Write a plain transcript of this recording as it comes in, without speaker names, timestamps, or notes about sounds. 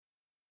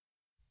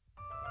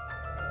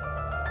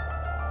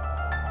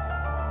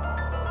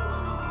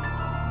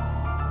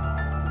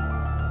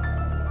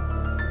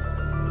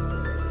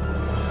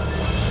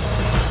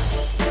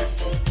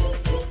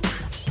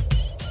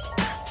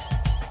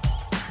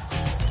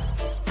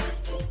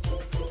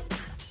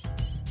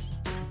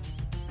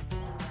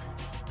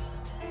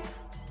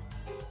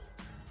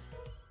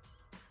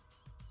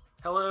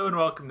Hello and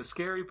welcome to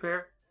Scary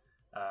Pair,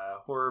 a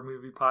horror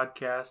movie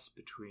podcast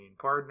between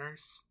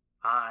partners.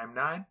 I'm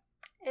Nine.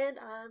 And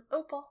I'm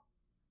Opal.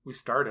 We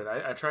started.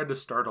 I tried to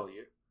startle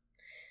you.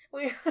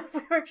 We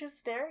were just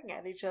staring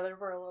at each other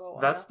for a little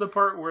while. That's the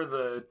part where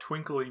the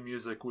twinkly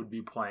music would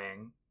be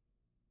playing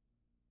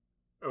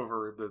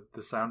over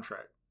the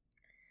soundtrack.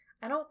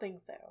 I don't think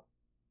so.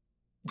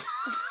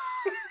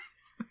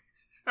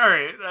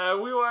 Alright,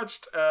 we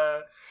watched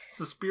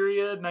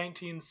Suspiria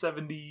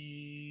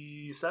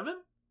 1977?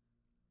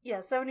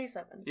 Yeah,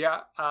 77. Yeah,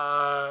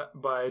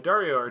 by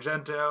Dario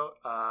Argento.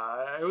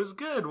 It was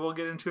good. We'll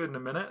get into it in a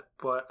minute.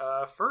 But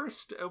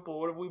first, Opal,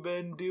 what have we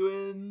been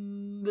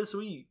doing this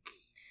week?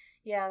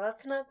 Yeah,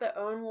 that's not the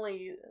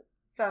only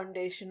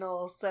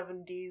foundational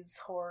 70s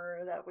horror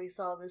that we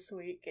saw this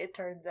week, it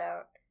turns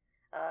out.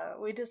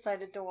 We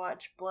decided to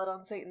watch Blood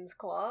on Satan's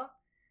Claw,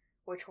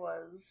 which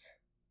was...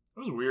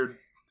 It was weird.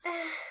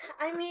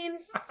 I mean...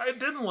 I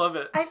didn't love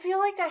it. I feel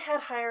like I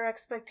had higher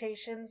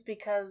expectations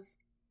because...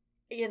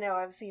 You know,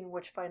 I've seen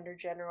Witchfinder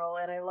General,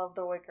 and I love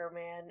The Wicker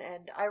Man,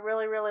 and I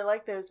really, really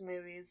like those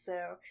movies,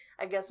 so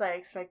I guess I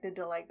expected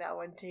to like that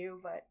one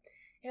too, but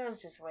it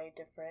was just way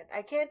different.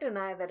 I can't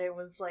deny that it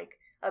was, like,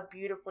 a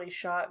beautifully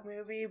shot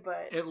movie,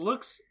 but... It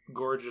looks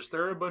gorgeous.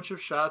 There are a bunch of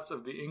shots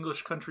of the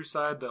English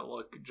countryside that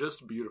look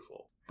just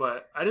beautiful,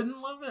 but I didn't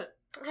love it.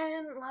 I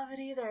didn't love it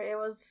either. It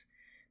was...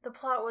 The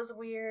plot was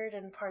weird,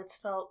 and parts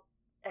felt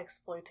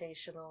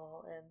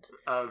exploitational, and...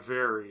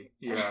 Very,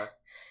 yeah.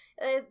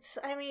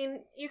 I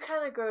mean, you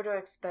kind of grow to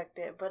expect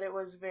it, but it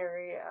was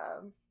very, It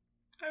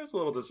was a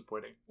little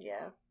disappointing.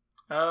 Yeah.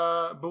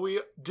 But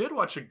we did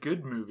watch a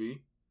good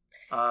movie.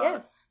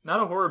 Yes. Not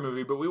a horror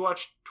movie, but we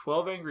watched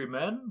 12 Angry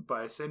Men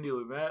by Sandy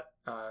Lumet,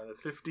 the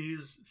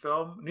 50s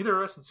film. Neither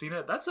of us had seen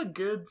it. That's a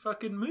good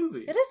fucking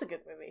movie. It is a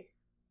good movie.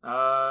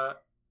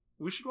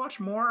 We should watch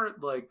more,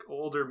 like,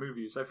 older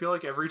movies. I feel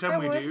like every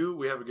time we do,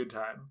 we have a good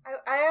time.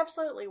 I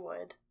absolutely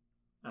would.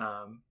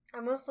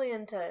 I'm mostly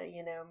into,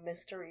 you know,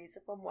 mysteries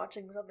if I'm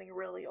watching something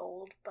really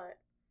old, but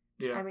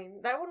yeah. I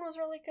mean, that one was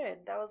really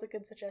good. That was a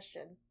good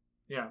suggestion.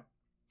 Yeah.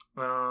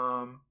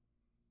 But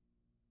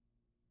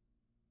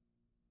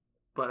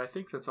I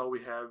think that's all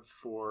we have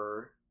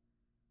for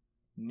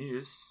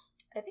news.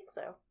 I think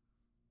so.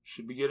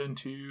 Should we get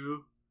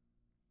into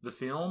the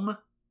film?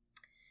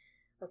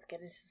 Let's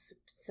get into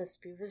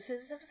Suspiria.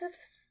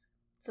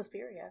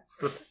 Suspiria.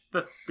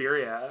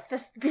 Suspiria.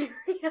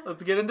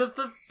 Let's get into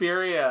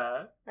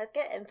Suspiria. Let's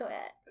get into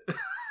it.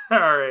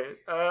 Alright.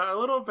 A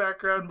little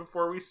background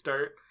before we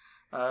start.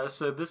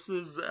 So this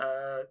is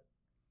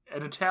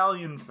an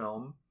Italian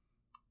film.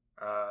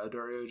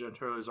 Dario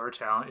Argento is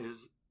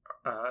Italian.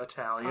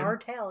 Italian.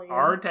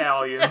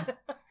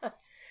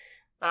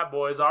 That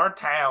boy's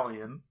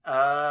Italian.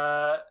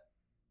 But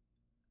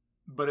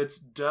it's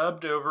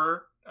dubbed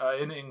over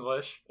in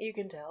English. You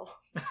can tell.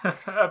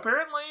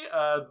 Apparently,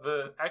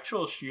 the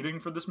actual shooting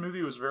for this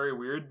movie was very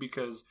weird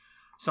because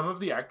some of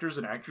the actors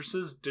and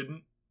actresses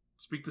didn't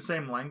speak the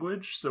same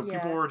language, so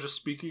people were just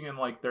speaking in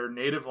like their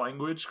native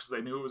language because they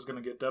knew it was going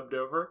to get dubbed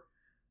over,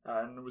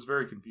 and it was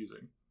very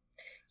confusing.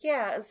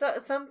 Yeah, so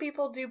some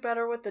people do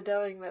better with the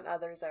dubbing than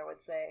others, I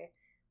would say.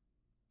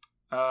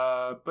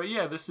 But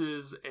yeah, this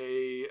is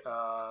a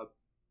I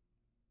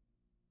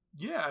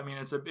mean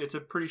it's a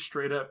pretty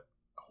straight up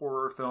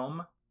horror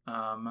film.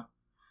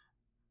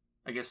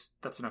 I guess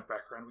that's enough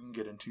background. We can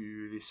get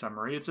into the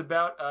summary. It's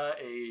about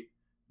a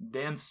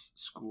dance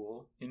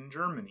school in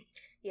Germany.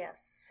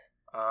 Yes.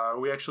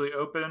 We actually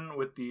open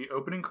with the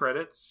opening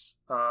credits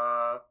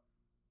that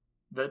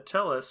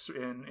tell us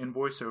in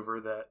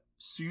voiceover that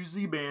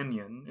Susie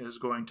Banyan is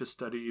going to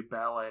study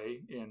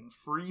ballet in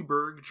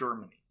Freiburg,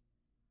 Germany.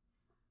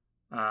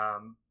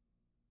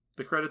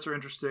 The credits are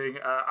interesting.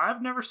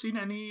 I've never seen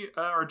any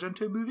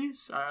Argento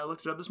movies. I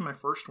looked it up. This is my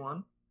first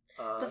one.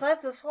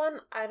 Besides this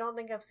one, I don't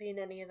think I've seen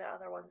any of the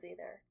other ones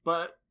either.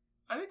 But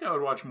I think I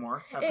would watch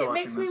more after watching this. It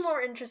makes me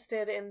more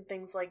interested in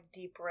things like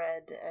Deep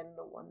Red and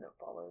the one that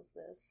follows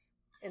this,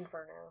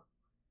 Inferno.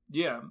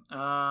 Yeah.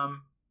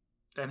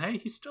 And hey,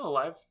 he's still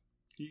alive.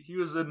 He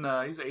was in,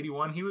 he's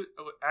 81. He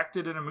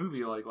acted in a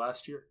movie like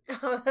last year.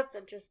 Oh, that's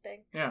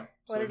interesting. Yeah.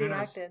 What did he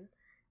act in?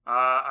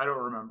 I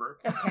don't remember.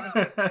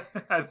 Okay.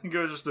 I think it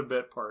was just a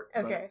bit part.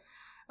 Okay.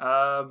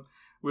 But,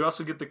 we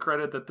also get the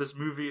credit that this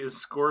movie is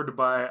scored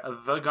by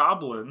The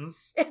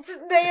Goblins.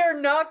 They are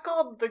not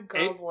called The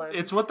Goblins.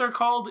 It's what they're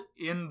called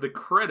in the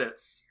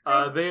credits.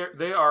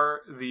 They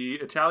are the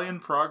Italian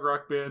prog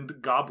rock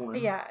band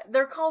Goblin. Yeah,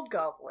 they're called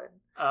Goblin.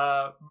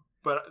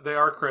 But they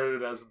are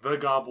credited as The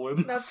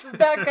Goblins.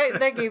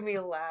 That gave me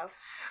a laugh.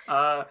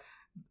 I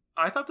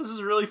thought this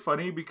is really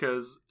funny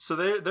because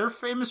they're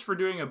famous for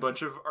doing a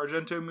bunch of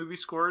Argento movie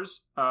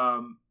scores.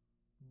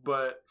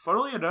 But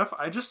funnily enough,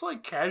 I just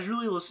like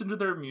casually listened to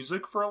their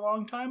music for a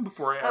long time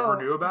before I ever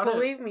knew about it.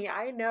 Believe me,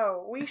 I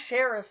know. We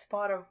share a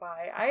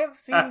Spotify. I have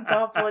seen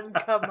Goblin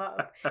come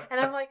up. And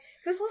I'm like,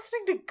 who's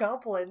listening to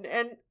Goblin?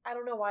 And I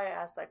don't know why I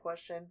asked that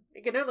question.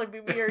 It can only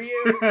be me or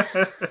you.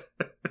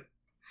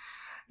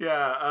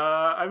 Yeah,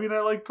 I mean,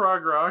 I like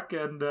prog rock,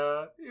 and,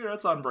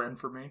 it's on brand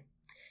for me.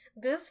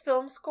 This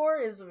film score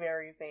is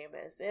very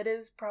famous. It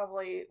is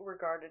probably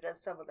regarded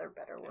as some of their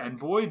better work. And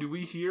boy, do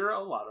we hear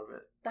a lot of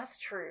it. That's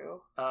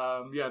true.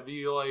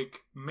 The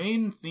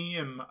main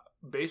theme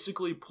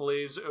basically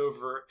plays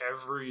over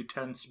every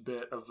tense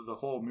bit of the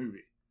whole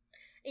movie.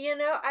 You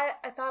know,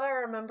 I thought I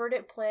remembered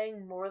it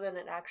playing more than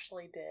it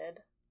actually did.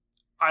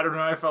 I don't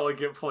know, I felt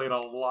like it played a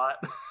lot.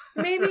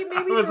 Maybe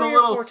 3 or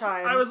 4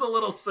 times. I was a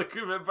little sick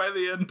of it by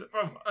the end, if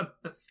I'm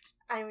honest.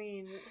 I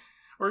mean...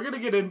 We're gonna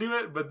get into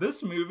it, but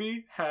this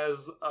movie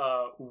has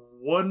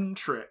one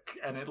trick,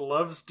 and it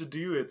loves to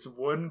do its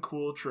one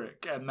cool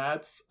trick, and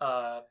that's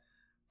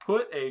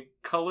put a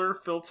color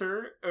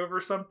filter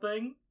over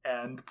something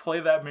and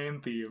play that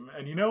main theme.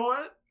 And you know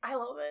what? I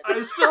love it.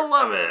 I still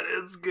love it.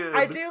 It's good.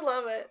 I do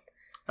love it.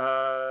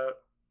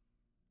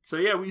 So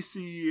yeah, we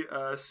see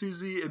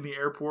Susie in the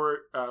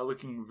airport,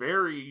 looking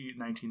very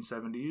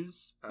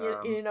 1970s.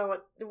 You know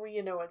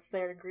what's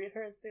there to greet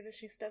her as soon as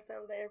she steps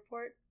out of the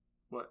airport?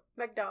 What?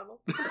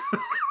 McDonald's.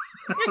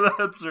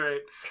 That's right.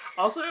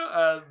 Also,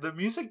 the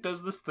music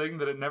does this thing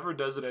that it never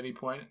does at any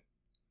point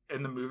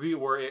in the movie,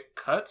 where it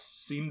cuts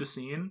scene to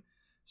scene,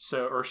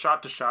 or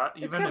shot to shot,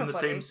 even in the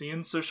same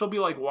scene. So she'll be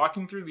like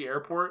walking through the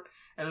airport,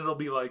 and it'll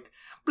be like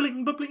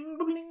bling ba bling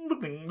ba bling ba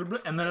bling ba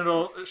bling, and then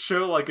it'll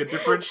show like a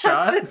different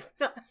shot. That does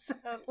not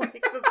sound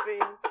like the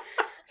thing.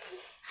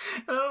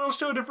 And then it'll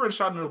show a different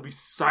shot, and it'll be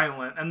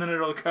silent, and then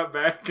it'll cut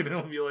back, and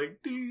it'll be like...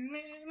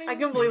 I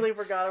completely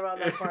forgot about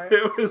that part.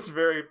 It was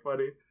very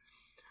funny.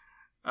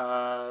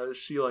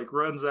 She,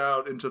 runs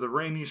out into the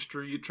rainy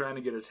street trying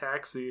to get a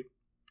taxi.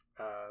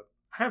 I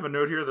have a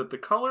note here that the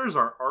colors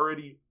are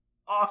already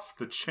off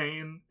the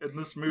chain in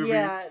this movie.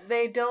 Yeah,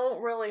 they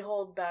don't really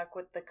hold back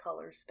with the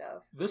color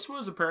stuff. This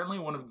was apparently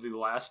one of the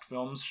last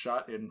films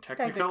shot in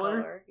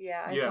Technicolor.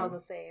 Yeah, I saw the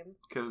same.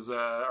 Because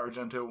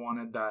Argento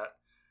wanted that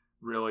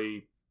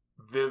really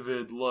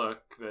vivid look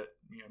that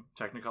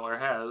Technicolor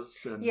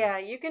has. And yeah,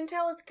 you can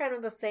tell it's kind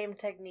of the same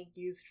technique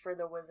used for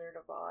The Wizard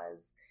of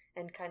Oz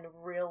and kind of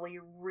really,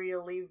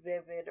 really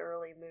vivid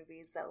early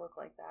movies that look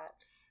like that.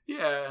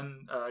 Yeah,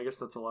 and I guess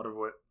that's a lot of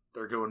what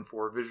they're going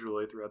for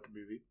visually throughout the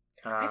movie.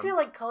 I feel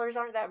like colors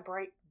aren't that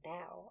bright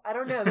now. I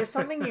don't know. There's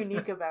something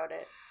unique about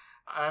it.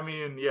 I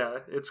mean, yeah,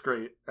 it's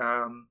great.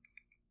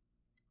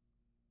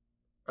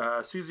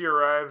 Susie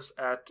arrives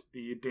at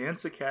the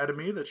dance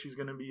academy that she's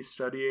going to be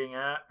studying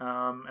at.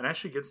 And as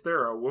she gets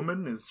there, a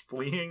woman is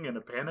fleeing in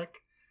a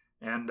panic.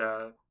 And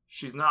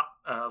she's not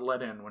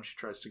let in when she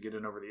tries to get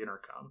in over the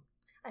intercom.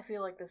 I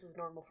feel like this is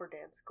normal for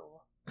dance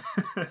school.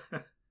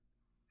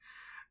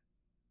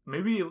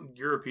 Maybe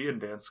European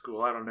dance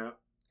school, I don't know.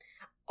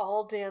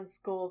 All dance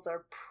schools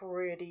are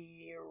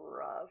pretty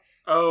rough.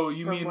 Oh,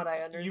 you mean what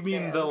I understand. You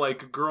mean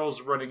the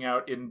girls running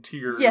out in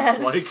tears? Yes,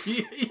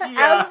 yeah.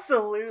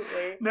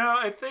 Absolutely. No,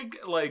 I think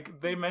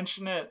they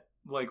mention it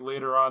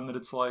later on that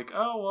it's oh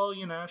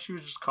well, she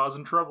was just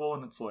causing trouble,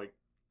 and it's I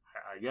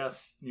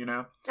guess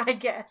I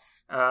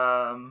guess.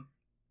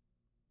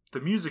 The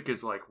music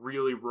is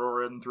really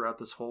roaring throughout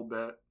this whole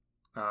bit.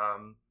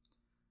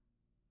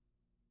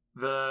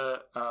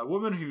 The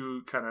woman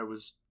who kind of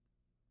was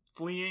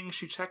fleeing,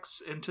 she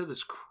checks into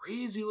this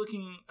crazy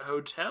looking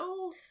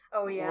hotel.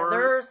 Oh yeah,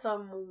 there are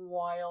some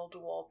wild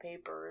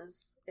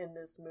wallpapers in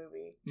this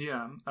movie.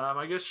 Yeah,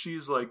 I guess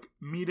she's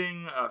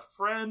meeting a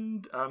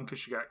friend because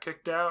she got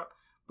kicked out,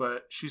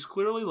 but she's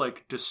clearly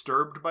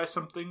disturbed by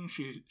something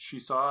she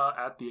saw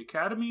at the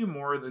academy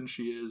more than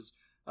she is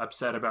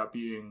upset about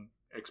being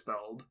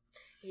expelled.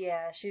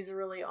 Yeah, she's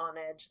really on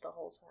edge the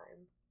whole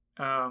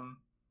time.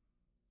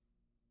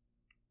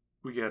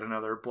 We get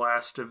another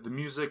blast of the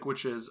music,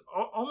 which is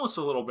almost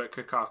a little bit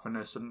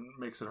cacophonous and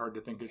makes it hard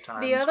to think at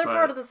times. The other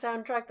part of the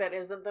soundtrack that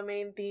isn't the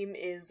main theme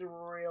is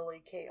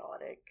really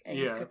chaotic and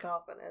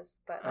cacophonous,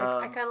 but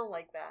I kind of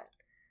like that.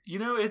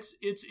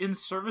 It's in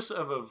service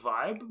of a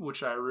vibe,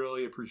 which I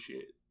really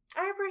appreciate.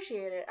 I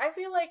appreciate it.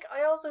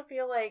 I also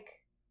feel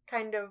like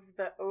kind of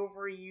the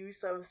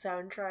overuse of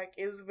soundtrack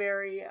is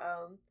very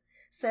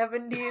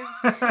 70s,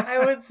 I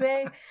would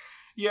say.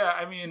 Yeah,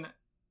 I mean,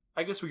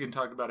 I guess we can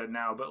talk about it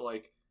now, but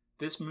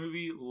this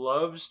movie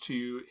loves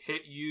to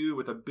hit you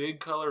with a big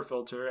color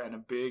filter and a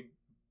big,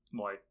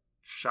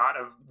 shot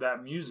of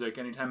that music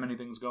anytime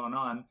anything's going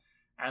on.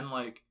 And,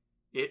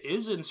 it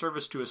is in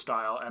service to a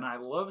style, and I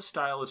love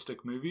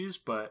stylistic movies,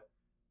 but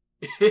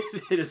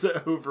it is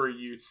an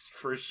overuse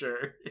for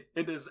sure.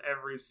 It is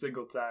every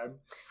single time.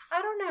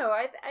 I don't know.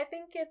 I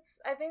think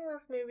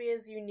this movie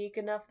is unique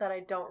enough that I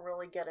don't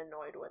really get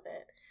annoyed with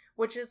it,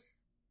 which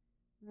is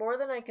more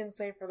than I can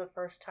say for the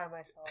first time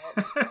I saw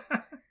it.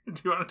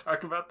 Do you want to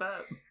talk about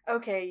that?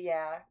 Okay,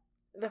 yeah.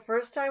 The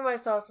first time I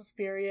saw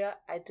Suspiria,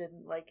 I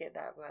didn't like it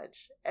that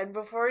much. And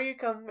before you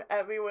come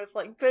at me with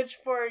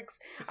pitchforks,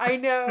 I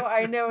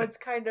know it's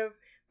kind of,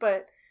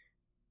 but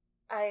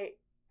I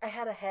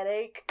had a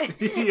headache.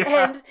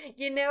 Yeah. And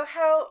you know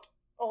how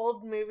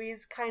old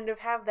movies kind of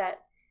have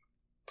that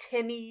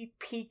tinny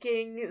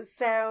peaking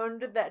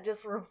sound that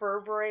just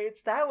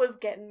reverberates? That was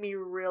getting me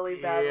really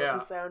bad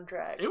with the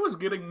soundtrack. It was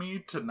getting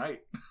me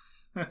tonight.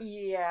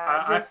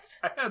 Yeah,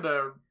 I had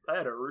a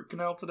root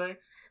canal today.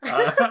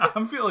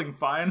 I'm feeling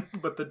fine,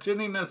 but the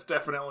tinniness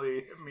definitely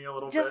hit me a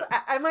little bit.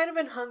 I might have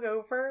been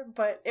hungover,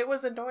 but it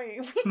was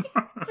annoying me.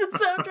 The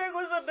soundtrack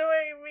was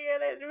annoying me,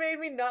 and it made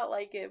me not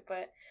like it.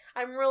 But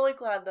I'm really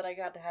glad that I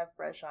got to have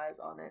fresh eyes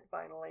on it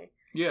finally.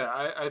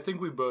 Yeah, I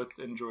think we both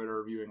enjoyed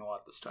our reviewing a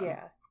lot this time.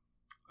 Yeah.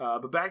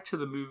 But back to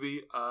the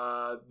movie,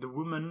 the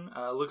woman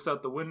looks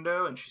out the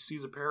window and she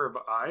sees a pair of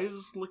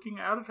eyes looking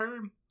out at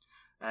her.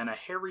 And a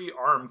hairy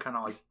arm kind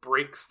of like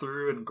breaks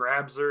through and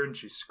grabs her, and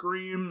she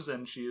screams,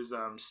 and she is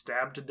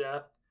stabbed to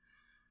death.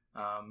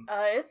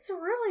 It's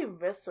really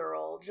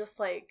visceral. Just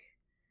like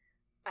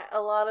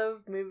a lot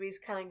of movies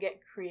kind of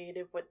get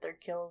creative with their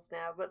kills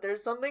now, but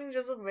there's something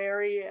just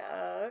very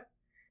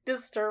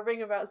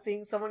disturbing about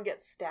seeing someone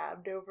get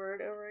stabbed over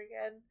and over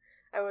again,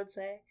 I would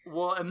say.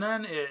 Well, and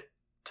then it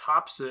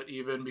tops it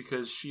even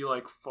because she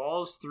like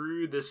falls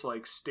through this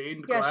like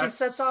stained glass ceiling. Yeah, she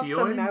sets off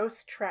the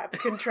mousetrap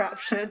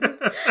contraption.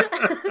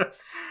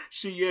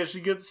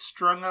 She gets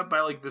strung up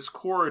by like this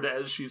cord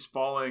as she's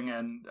falling,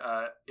 and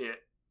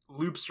it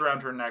loops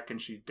around her neck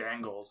and she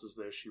dangles as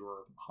though she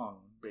were hung,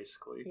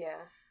 basically.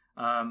 Yeah.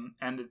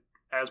 And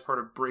as part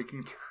of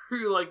breaking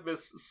through like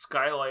this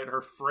skylight,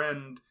 her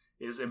friend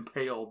is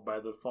impaled by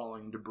the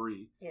falling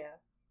debris. Yeah.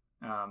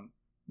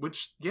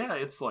 Which, yeah,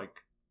 it's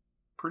like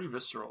pretty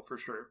visceral for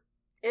sure.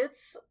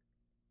 It's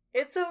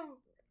a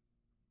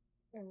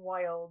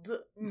wild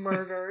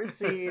murder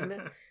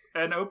scene.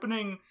 An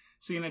opening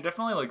scene, it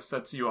definitely like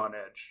sets you on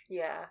edge.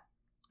 Yeah.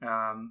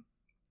 The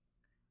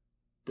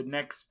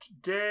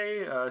next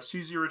day,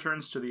 Susie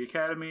returns to the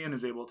academy and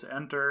is able to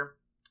enter.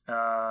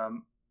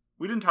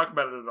 We didn't talk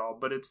about it at all,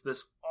 but it's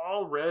this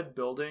all red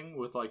building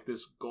with like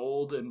this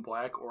gold and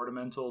black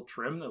ornamental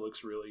trim that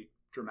looks really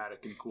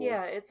dramatic and cool.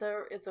 Yeah, it's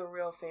a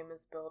real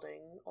famous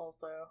building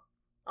also.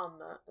 On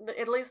the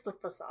at least the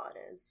facade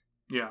is.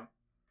 Yeah.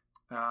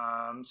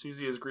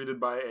 Susie is greeted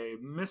by a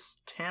Miss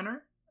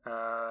Tanner.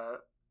 I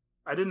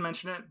didn't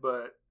mention it,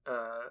 but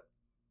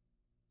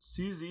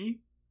Susie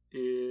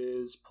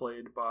is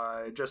played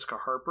by Jessica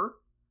Harper,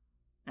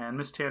 and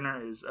Miss Tanner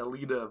is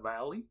Alida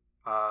Valli.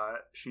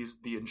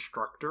 She's the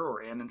instructor, or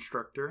an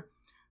instructor,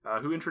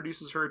 who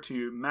introduces her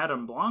to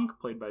Madame Blanc,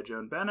 played by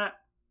Joan Bennett.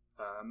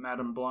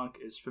 Madame Blanc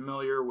is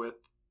familiar with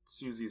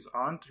Susie's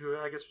aunt, who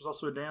I guess was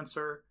also a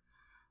dancer.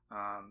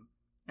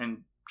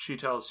 And she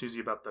tells Susie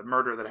about the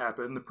murder that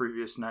happened the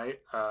previous night,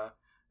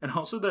 and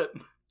also that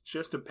she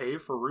has to pay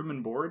for room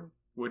and board,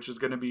 which is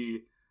going to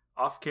be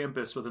off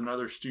campus with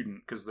another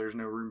student because there's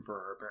no room for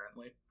her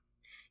apparently.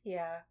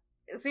 Yeah,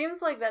 it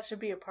seems like that should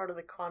be a part of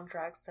the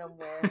contract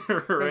somewhere.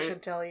 Right? They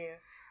should tell you.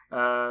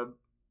 The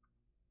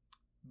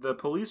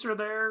police are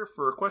there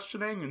for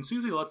questioning, and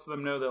Susie lets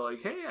them know that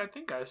like, hey, I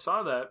think I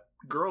saw that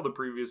girl the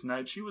previous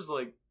night. She was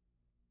like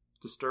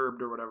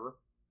disturbed or whatever.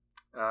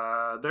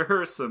 There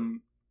are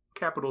some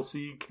capital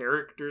C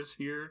characters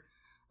here,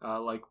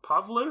 like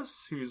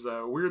Pavlos, who's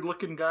a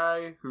weird-looking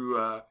guy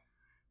who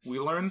we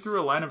learn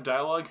through a line of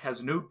dialogue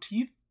has no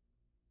teeth.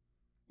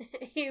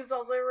 He's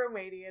also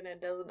Romanian and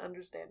doesn't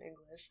understand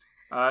English.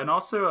 And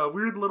also a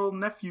weird little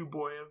nephew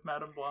boy of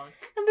Madame Blanc.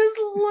 And this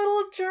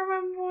little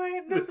German boy,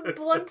 this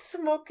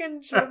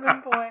blunt-smoking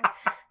German boy.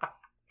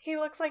 He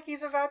looks like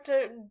he's about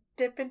to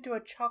dip into a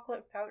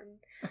chocolate fountain.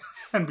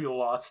 And be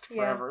lost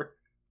forever. Yeah.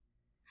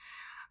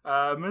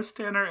 Miss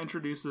Tanner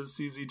introduces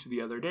Susie to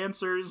the other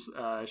dancers.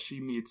 She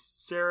meets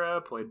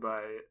Sarah, played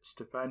by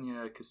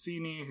Stefania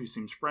Cassini, who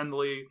seems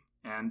friendly,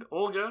 and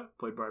Olga,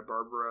 played by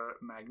Barbara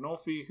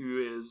Magnolfi,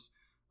 who is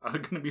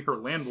going to be her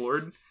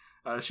landlord.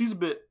 She's a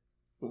bit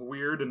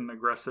weird and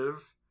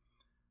aggressive.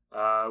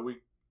 We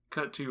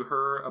cut to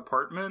her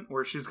apartment,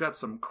 where she's got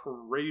some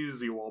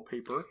crazy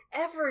wallpaper.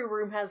 Every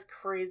room has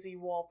crazy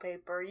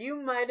wallpaper.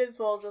 You might as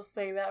well just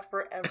say that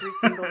for every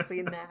single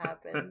scene that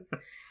happens.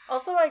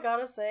 Also, I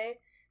gotta say,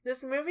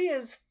 this movie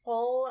is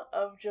full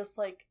of just,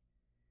 like,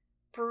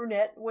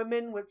 brunette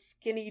women with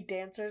skinny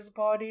dancers'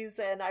 bodies,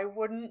 and I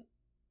wouldn't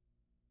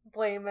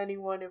blame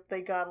anyone if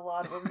they got a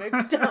lot of them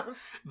mixed up.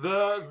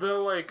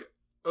 The like,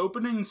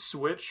 opening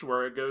switch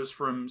where it goes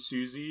from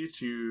Susie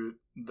to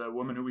the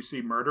woman who we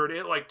see murdered,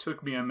 it, like,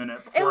 took me a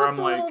minute before it looks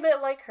a little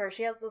bit like her.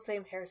 She has the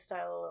same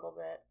hairstyle a little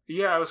bit.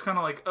 Yeah, I was kind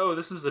of like, oh,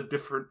 this is a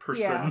different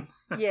person.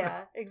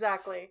 Yeah,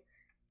 exactly.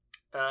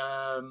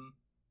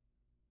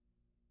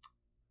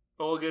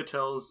 Olga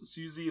tells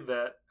Susie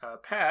that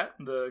Pat,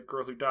 the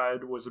girl who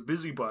died, was a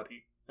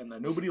busybody, and that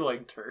nobody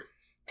liked her.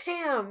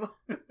 Damn!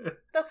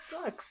 That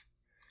sucks.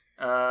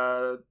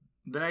 The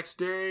next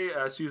day,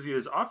 Susie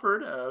is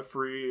offered a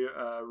free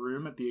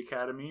room at the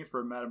academy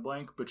from Madame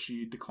Blanc, but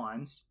she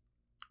declines.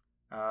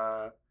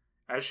 As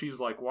she's,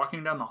 like,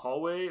 walking down the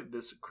hallway,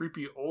 this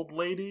creepy old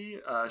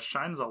lady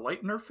shines a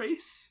light in her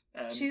face.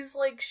 And she's,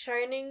 like,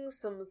 shining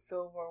some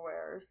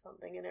silverware or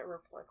something, and it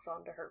reflects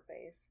onto her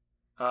face.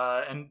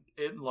 And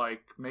it,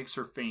 like, makes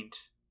her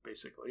faint,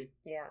 basically.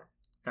 Yeah.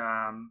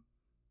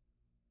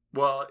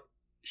 Well,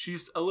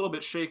 she's a little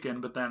bit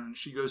shaken, but then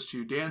she goes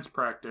to dance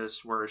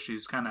practice where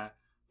she's kind of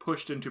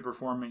pushed into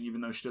performing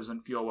even though she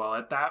doesn't feel well.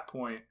 At that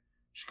point,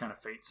 She kind of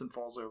faints and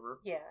falls over.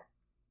 Yeah.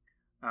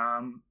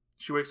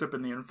 She wakes up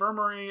in the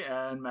infirmary,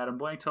 and Madame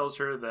Blanc tells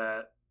her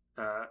that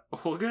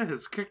Olga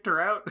has kicked her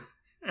out,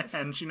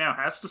 and she now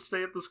has to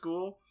stay at the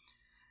school.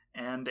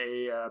 And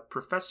a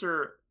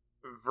Professor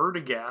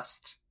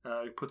Vertigast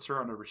puts her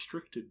on a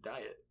restricted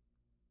diet.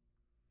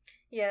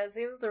 Yeah, it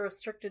seems the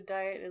restricted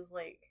diet is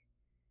like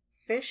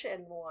fish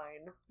and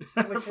wine.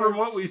 From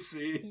what we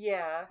see.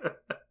 Yeah.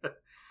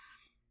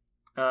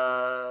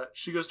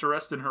 She goes to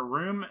rest in her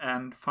room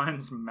and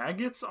finds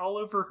maggots all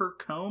over her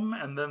comb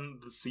and then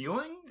the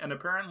ceiling, and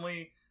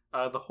apparently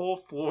the whole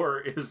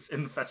floor is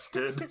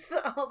infested. Just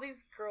all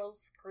these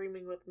girls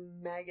screaming with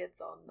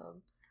maggots on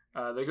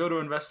them. They go to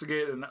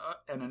investigate, and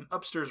an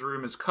upstairs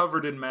room is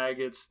covered in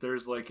maggots.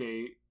 There's like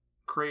a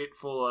crate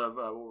full of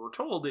what we're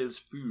told is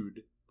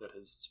food that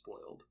has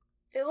spoiled.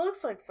 It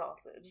looks like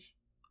sausage.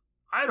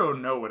 I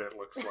don't know what it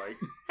looks like.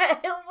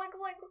 It looks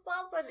like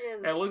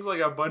sausages. It looks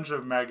like a bunch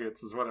of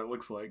maggots is what it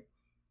looks like.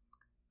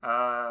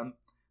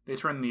 They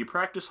turn the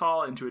practice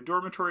hall into a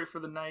dormitory for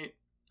the night.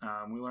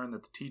 We learn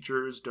that the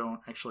teachers don't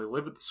actually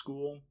live at the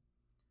school.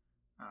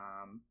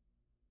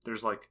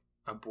 There's like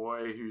a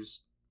boy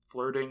who's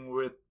flirting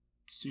with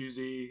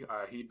Susie.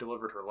 He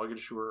delivered her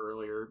luggage to her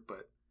earlier,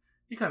 but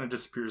he kind of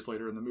disappears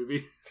later in the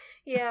movie.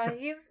 Yeah,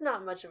 he's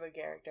not much of a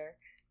character.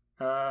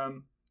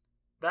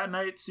 That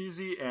night,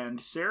 Susie and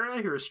Sarah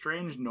hear a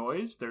strange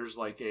noise. There's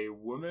like a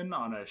woman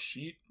on a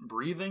sheet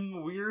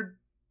breathing weird.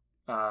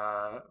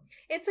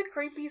 It's a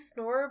creepy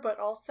snore, but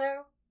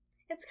also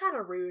it's kind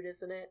of rude,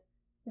 isn't it?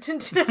 To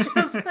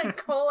just like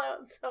call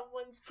out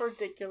someone's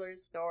particular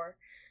snore.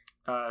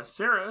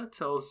 Sarah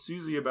tells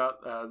Susie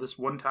about this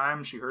one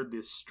time she heard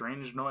this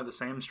strange noise, the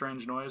same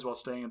strange noise while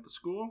staying at the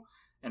school,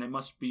 and it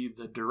must be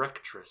the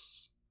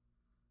directress.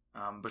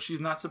 But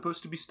she's not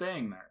supposed to be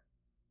staying there.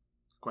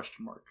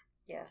 Question mark.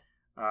 Yeah.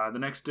 The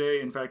next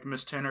day, in fact,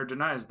 Miss Tanner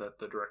denies that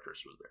the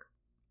directress was there.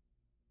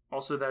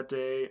 Also that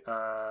day,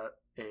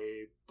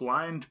 a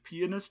blind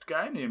pianist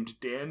guy named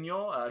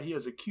Daniel, he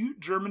has a cute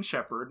German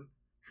shepherd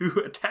who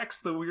attacks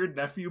the weird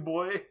nephew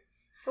boy.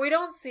 We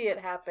don't see it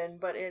happen,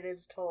 but it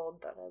is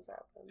told that has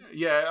happened.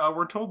 Yeah,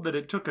 we're told that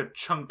it took a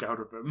chunk out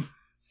of him.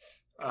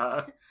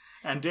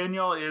 And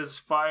Daniel is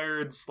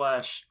fired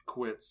 /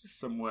 quits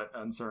somewhat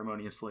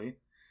unceremoniously.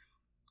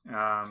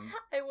 I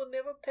will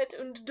never pet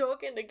und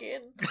doggen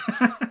again.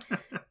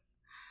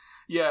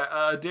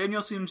 Yeah,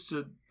 Daniel seems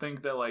to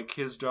think that like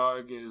his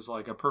dog is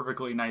like a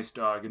perfectly nice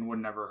dog and would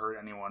never hurt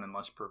anyone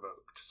unless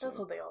provoked. So. That's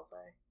what they all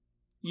say.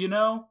 You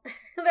know?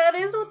 That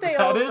is what they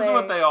all say. That is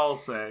what they all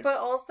say. But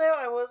also,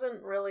 I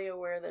wasn't really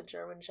aware that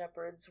German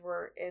Shepherds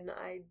were an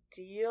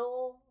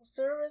ideal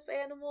service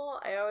animal.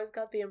 I always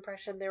got the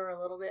impression they were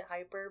a little bit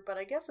hyper, but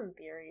I guess in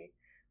theory,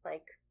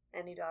 like,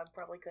 any dog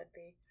probably could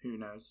be. Who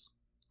knows?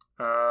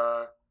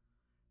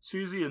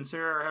 Susie and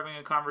Sarah are having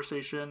a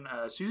conversation.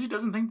 Susie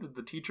doesn't think that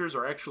the teachers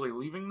are actually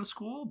leaving the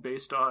school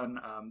based on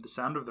the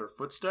sound of their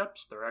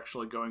footsteps. They're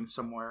actually going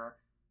somewhere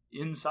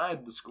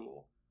inside the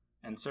school.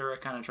 And Sarah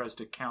kind of tries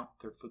to count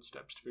their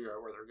footsteps to figure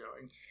out where they're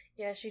going.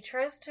 Yeah, she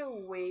tries to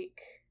wake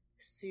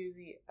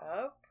Susie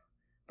up,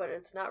 but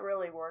it's not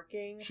really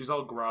working. She's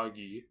all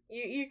groggy.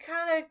 You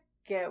kind of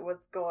get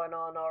what's going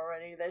on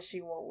already, that she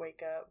won't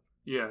wake up.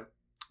 Yeah.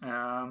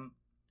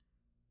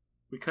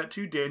 We cut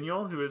to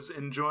Daniel, who is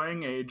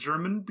enjoying a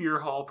German beer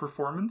hall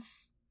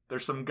performance.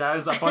 There's some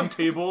guys up on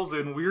tables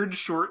in weird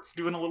shorts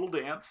doing a little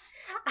dance.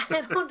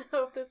 I don't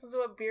know if this is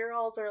what beer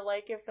halls are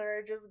like, if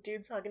they're just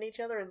dudes hugging each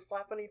other and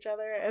slapping each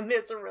other, and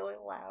it's really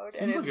loud.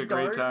 Seems and it's like a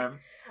dark. great time.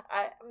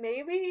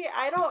 Maybe?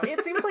 I don't...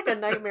 It seems like a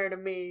nightmare to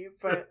me,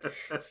 but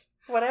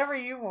whatever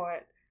you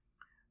want.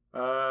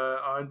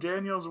 On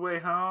Daniel's way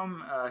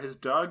home, his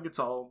dog gets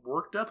all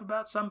worked up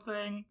about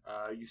something.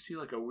 You see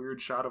like a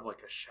weird shot of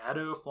like a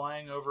shadow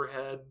flying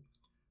overhead.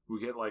 We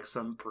get like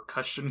some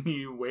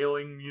percussion-y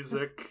wailing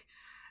music.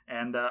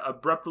 And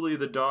abruptly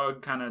the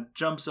dog kind of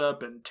jumps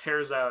up and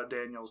tears out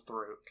Daniel's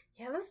throat.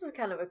 Yeah, this is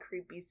kind of a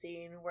creepy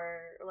scene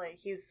where like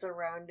he's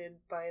surrounded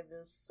by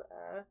this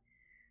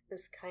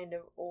kind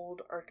of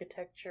old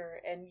architecture,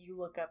 and you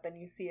look up and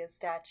you see a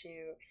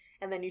statue,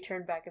 and then you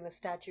turn back and the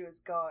statue is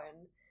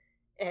gone.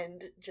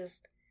 And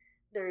just,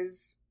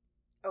 there's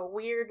a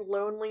weird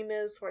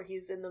loneliness where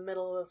he's in the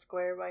middle of the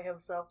square by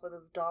himself with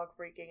his dog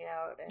freaking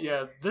out. And...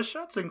 Yeah, this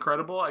shot's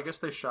incredible. I guess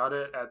they shot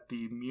it at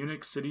the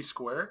Munich City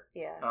Square.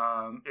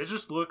 Yeah. It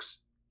just looks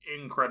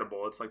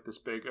incredible. It's like this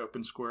big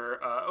open square.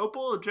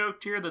 Opal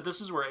joked here that this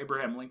is where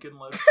Abraham Lincoln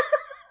lived.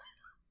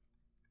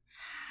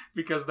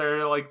 Because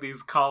they're like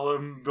these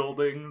column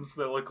buildings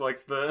that look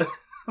like the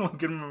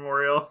Lincoln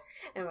Memorial.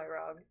 Am I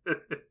wrong?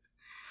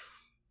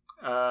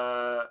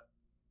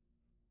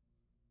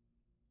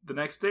 The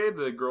next day,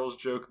 the girls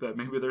joke that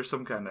maybe there's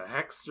some kind of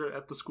hex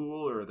at the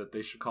school, or that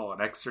they should call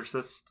an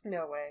exorcist.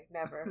 No way,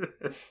 never.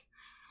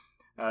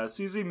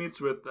 Susie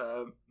meets with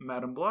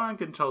Madame Blanc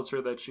and tells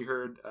her that she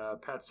heard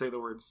Pat say the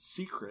words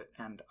secret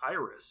and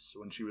iris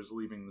when she was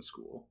leaving the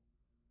school.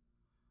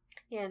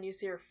 Yeah, and you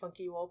see her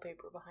funky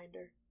wallpaper behind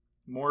her.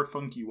 More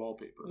funky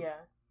wallpaper.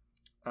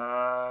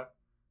 Yeah.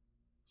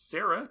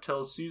 Sarah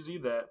tells Susie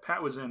that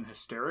Pat was in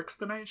hysterics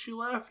the night she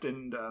left,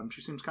 and she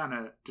seems kind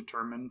of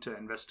determined to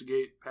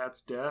investigate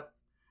Pat's death.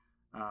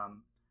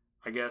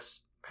 I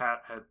guess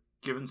Pat had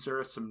given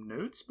Sarah some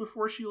notes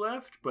before she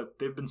left, but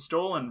they've been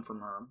stolen from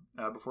her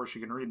before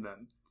she can read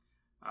them.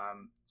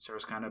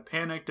 Sarah's kind of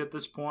panicked at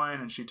this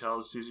point, and she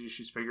tells Susie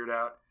she's figured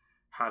out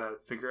how to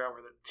figure out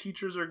where the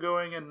teachers are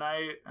going at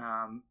night,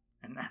 and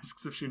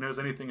asks if she knows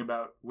anything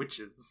about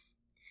witches.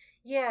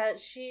 Yeah,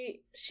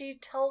 she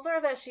tells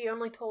her that she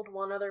only told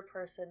one other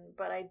person,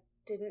 but I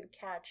didn't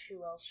catch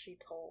who else she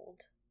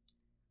told.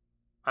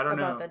 I don't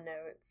know. About the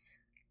notes.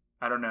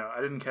 I don't know.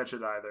 I didn't catch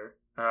it either.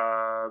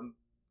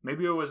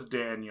 Maybe it was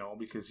Daniel,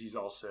 because he's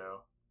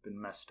also been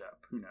messed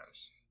up. Who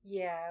knows?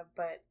 Yeah,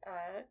 but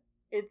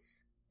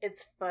it's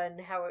fun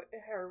how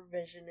her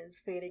vision is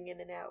fading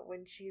in and out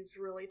when she's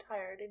really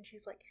tired, and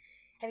she's like,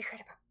 "Have you heard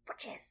about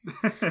witches?"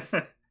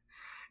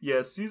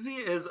 Yeah, Susie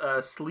is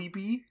a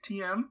sleepy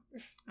TM,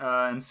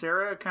 and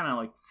Sarah kind of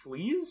like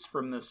flees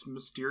from this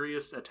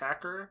mysterious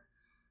attacker.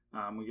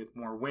 We get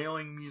more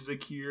wailing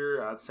music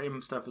here, same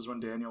stuff as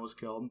when Daniel was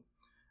killed.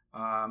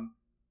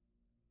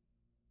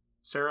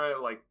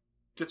 Sarah like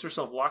gets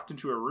herself locked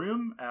into a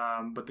room,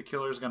 but the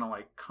killer's gonna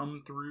like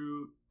come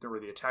through, or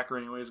the attacker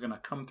anyway is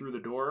gonna come through the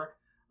door.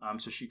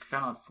 So she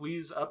kind of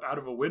flees up out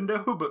of a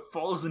window, but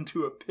falls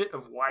into a pit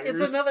of wires.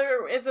 It's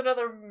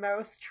another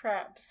mouse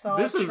trap,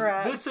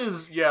 trap. This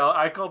is, yeah,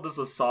 I called this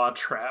a saw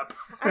trap.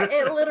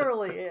 It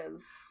literally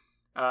is.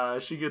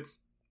 She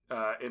gets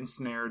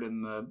ensnared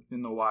in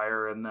the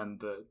wire, and then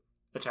the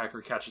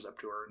attacker catches up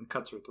to her and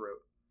cuts her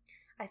throat.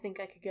 I think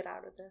I could get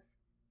out of this.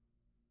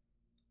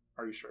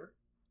 Are you sure?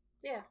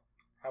 Yeah.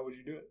 How would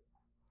you do it?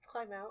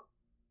 Climb out.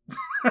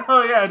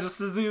 Oh yeah,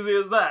 just as easy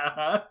as that,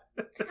 huh?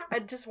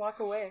 I'd just walk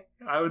away.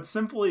 I would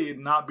simply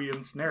not be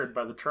ensnared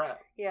by the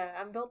trap. Yeah,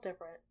 I'm built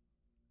different.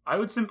 I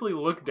would simply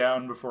look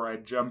down before I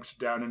jumped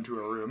down into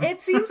a room. It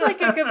seems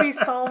like it could be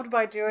solved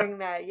by doing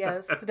that,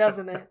 yes,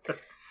 doesn't it?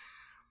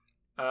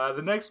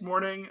 The next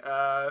morning,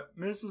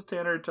 Mrs.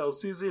 Tanner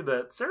tells Susie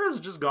that Sarah's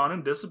just gone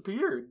and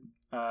disappeared.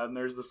 And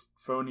there's this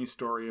phony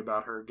story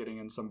about her getting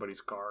in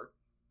somebody's car.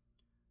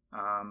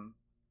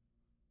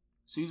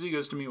 Susie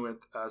goes to meet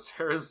with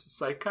Sarah's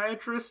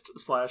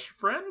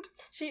psychiatrist/friend.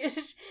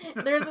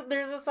 There's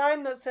a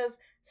sign that says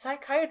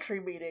psychiatry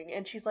meeting,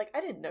 and she's like,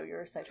 "I didn't know you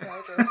were a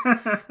psychiatrist,"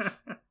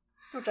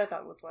 which I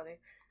thought was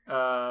funny.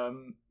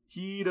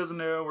 He doesn't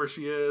know where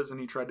she is, and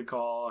he tried to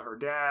call her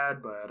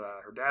dad, but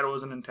her dad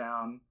wasn't in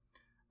town.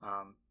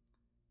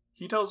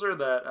 He tells her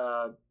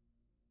that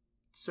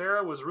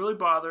Sarah was really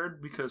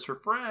bothered because her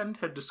friend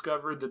had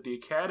discovered that the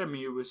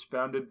academy was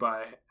founded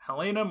by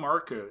Helena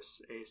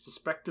Marcos, a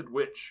suspected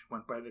witch,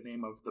 went by the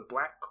name of the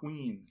Black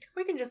Queen.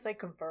 We can just say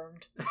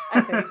confirmed,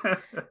 I think.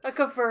 A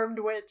confirmed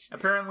witch.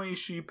 Apparently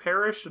she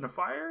perished in a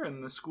fire,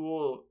 and the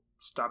school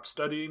stopped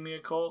studying the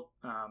occult.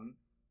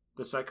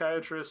 The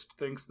psychiatrist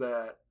thinks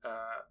that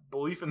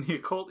belief in the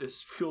occult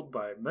is fueled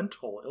by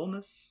mental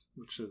illness,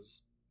 which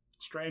is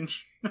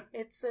strange.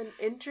 It's an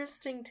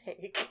interesting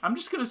take. I'm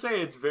just going to say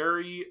it's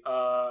very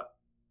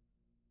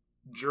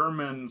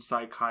German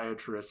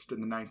psychiatrist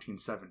in the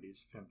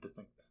 1970s of him to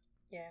think that.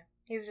 Yeah,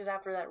 he's just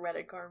after that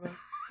Reddit karma.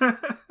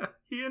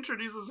 He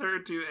introduces her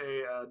to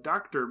a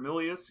Dr.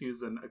 Milius,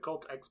 who's an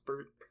occult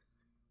expert.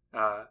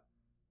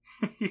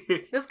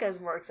 This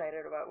guy's more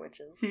excited about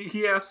witches.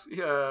 He asks,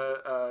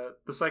 the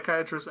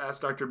psychiatrist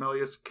asks Dr.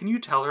 Milius, can you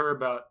tell her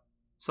about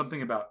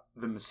something about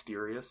the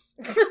mysterious?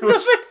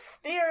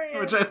 Mysterious!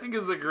 Which I think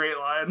is a great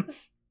line.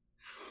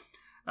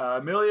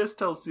 Milius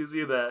tells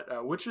Susie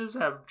that witches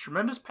have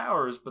tremendous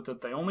powers, but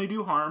that they only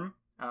do harm,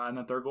 and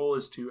that their goal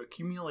is to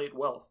accumulate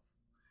wealth.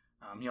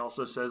 He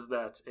also says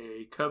that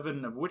a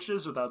coven of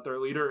witches without their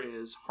leader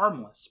is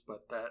harmless,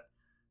 but that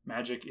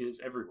magic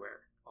is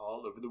everywhere,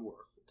 all over the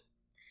world.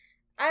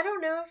 I don't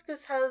know if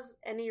this has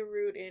any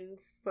root in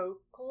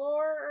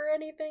folklore or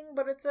anything,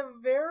 but it's a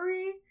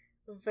very,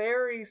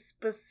 very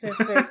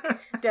specific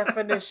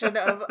definition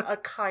of a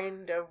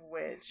kind of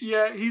witch.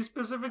 Yeah, he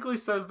specifically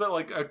says that,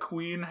 like, a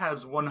queen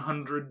has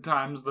 100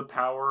 times the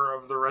power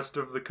of the rest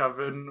of the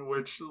coven,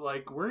 which,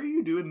 like, where are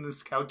you doing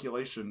this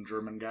calculation,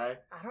 German guy?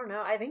 I don't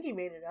know. I think he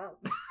made it up.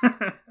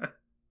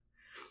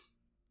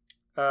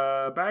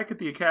 Back at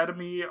the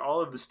academy,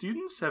 all of the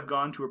students have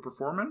gone to a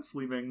performance,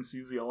 leaving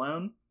Susie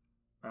alone.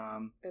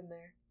 Been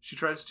there. She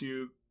tries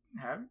to...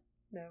 Have?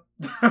 No.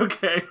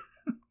 Okay.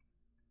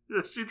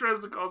 She tries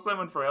to call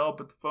someone for help,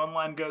 but the phone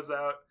line goes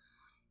out.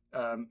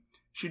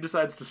 She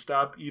decides to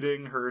stop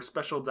eating her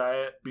special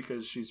diet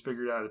because she's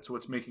figured out it's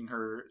what's making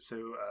her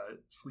so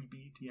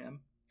sleepy,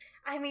 TM.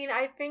 I mean,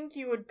 I think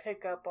you would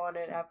pick up on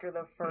it after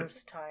the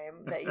first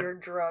time that you're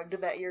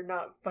drugged, that you're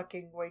not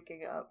fucking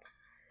waking up.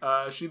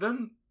 She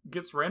then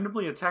gets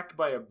randomly attacked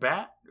by a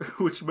bat,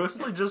 which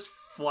mostly just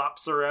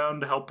flops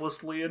around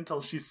helplessly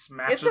until she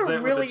smashes it with a chair. It's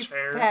a really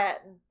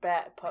fat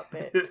bat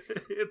puppet.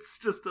 It's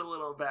just a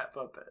little bat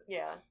puppet.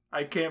 Yeah.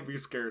 I can't be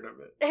scared of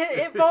it.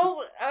 It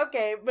falls...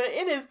 Okay, but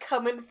it is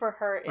coming for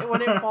her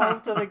when it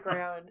falls to the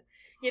ground.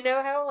 You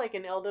know how, like,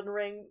 in Elden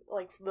Ring,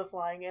 like, the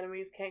flying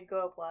enemies can't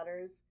go up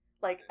ladders?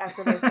 Like,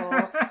 after they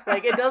fall.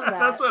 Like, it does that.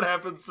 That's what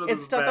happens to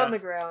It's stuck on the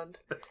ground.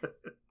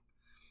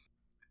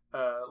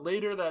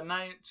 Later that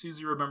night,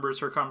 Susie remembers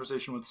her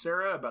conversation with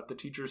Sarah about the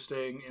teacher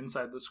staying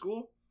inside the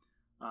school.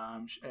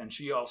 And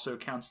she also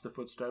counts the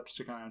footsteps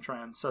to kind of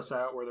try and suss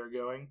out where they're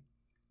going.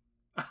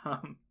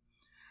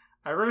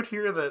 I wrote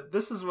here that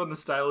this is when the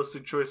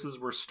stylistic choices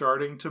were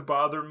starting to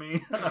bother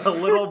me a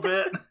little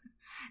bit.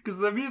 Because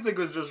the music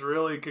was just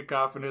really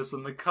cacophonous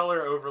and the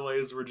color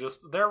overlays were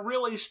they're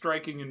really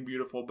striking and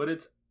beautiful, but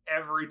it's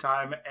every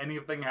time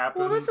anything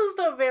happens. Well, this is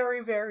the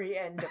very, very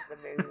end of the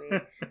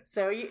movie.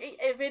 So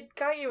if it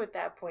got you at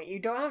that point, you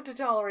don't have to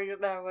tolerate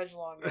it that much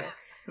longer.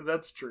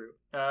 That's true.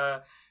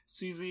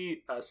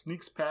 Susie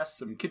sneaks past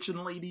some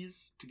kitchen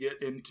ladies to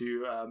get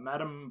into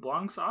Madame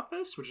Blanc's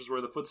office, which is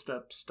where the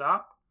footsteps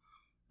stop.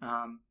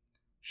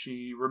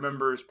 She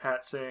remembers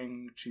Pat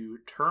saying to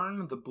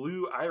turn the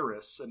blue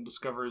iris and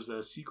discovers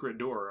a secret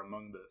door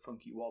among the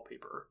funky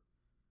wallpaper.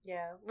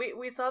 Yeah,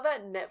 we saw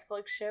that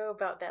Netflix show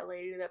about that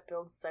lady that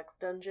builds sex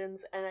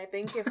dungeons, and I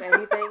think, if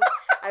anything,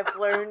 I've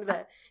learned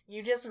that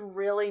you just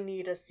really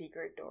need a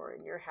secret door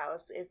in your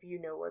house if you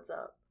know what's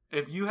up.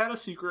 If you had a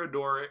secret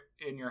door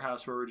in your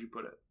house, where would you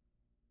put it?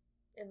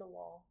 In the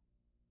wall.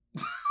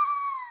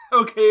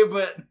 Okay,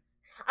 but...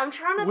 I'm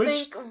trying to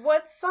think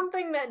what's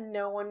something that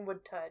no one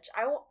would touch.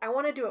 I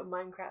want to do it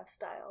Minecraft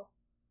style.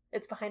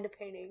 It's behind a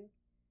painting.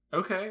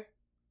 Okay.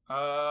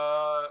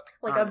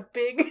 Like a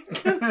big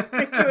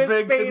conspicuous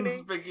painting.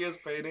 Conspicuous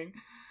painting.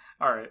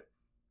 Alright.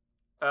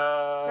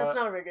 That's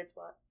not a very good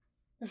spot.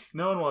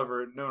 No one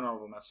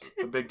will mess with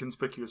the big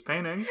conspicuous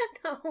painting.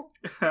 No.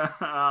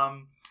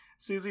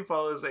 Susie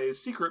follows a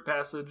secret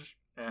passage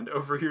and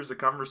overhears a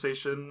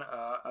conversation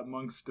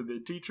amongst the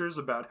teachers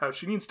about how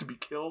she needs to be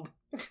killed.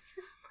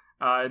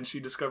 And she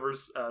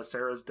discovers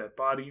Sarah's dead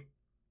body.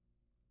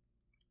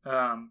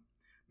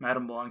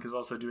 Madame Blanc is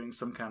also doing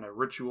some kind of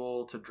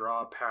ritual to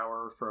draw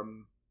power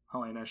from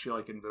Helena. She,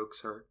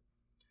 invokes her.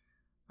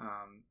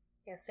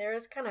 Yeah,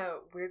 Sarah's kind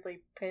of weirdly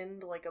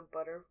pinned like a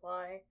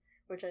butterfly,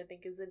 which I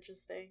think is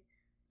interesting.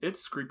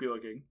 It's creepy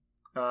looking.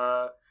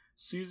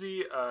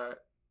 Susie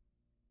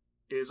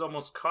is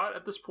almost caught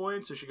at this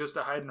point, so she goes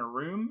to hide in a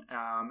room,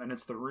 and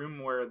it's the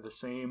room where the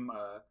same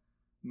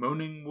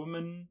moaning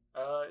woman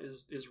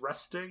is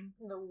resting.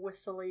 The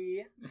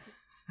whistly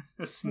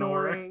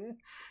snoring.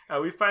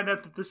 We find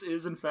out that this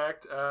is in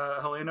fact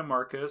Helena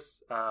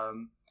Marcus.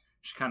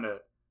 She kind of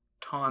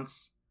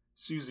taunts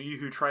Susie,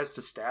 who tries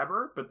to stab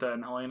her, but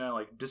then Helena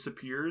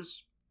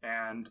disappears,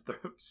 and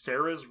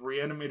Sarah's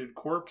reanimated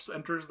corpse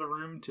enters the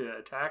room to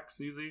attack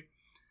Susie.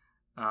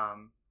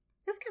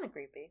 It's kind of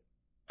creepy.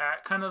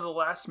 At kind of the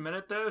last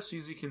minute, though,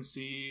 Susie can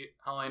see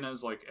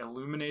Helena's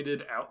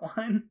illuminated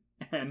outline,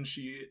 and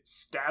she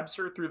stabs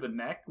her through the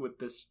neck with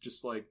this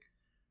just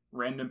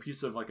random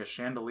piece of a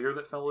chandelier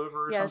that fell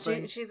over or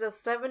something. She's a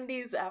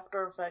 70s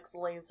After Effects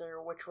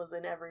laser, which was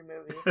in every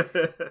movie.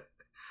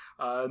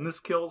 And this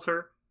kills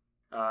her.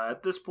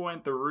 At this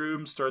point, the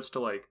room starts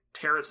to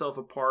tear itself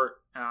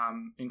apart,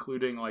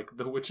 including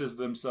the witches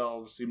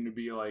themselves seem to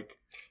be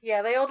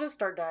Yeah, they all just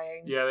start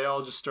dying. Yeah, they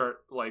all just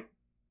start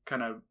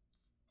kind of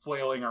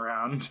flailing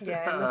around.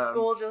 Yeah, and the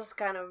school just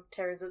kind of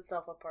tears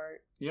itself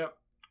apart. Yep.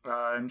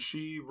 And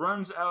she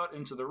runs out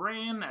into the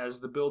rain as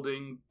the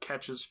building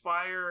catches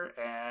fire,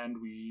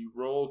 and we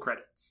roll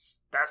credits.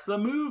 That's the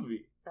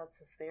movie. That's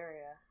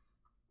Suspiria.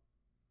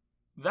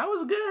 That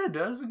was good.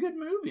 That was a good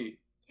movie.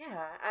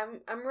 Yeah,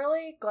 I'm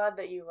really glad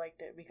that you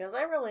liked it, because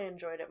I really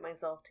enjoyed it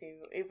myself too,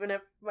 even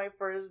if my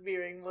first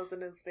viewing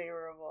wasn't as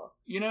favorable.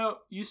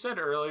 You said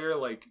earlier,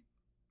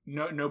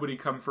 nobody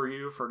come for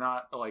you for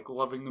not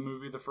loving the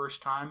movie the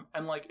first time,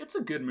 and it's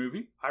a good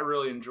movie. I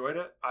really enjoyed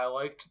it. I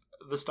liked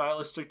the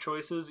stylistic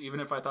choices, even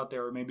if I thought they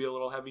were maybe a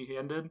little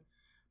heavy-handed.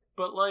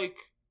 But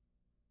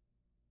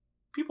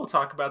people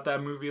talk about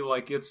that movie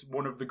like it's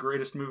one of the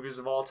greatest movies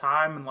of all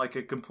time and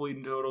a complete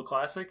and total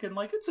classic, and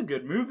it's a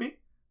good movie.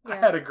 Yeah. I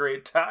had a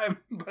great time,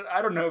 but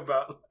I don't know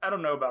about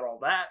all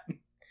that.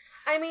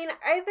 I mean,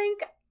 I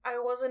think I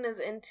wasn't as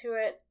into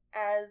it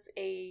as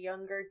a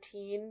younger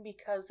teen,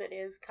 because it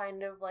is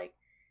kind of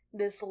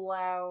this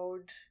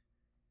loud,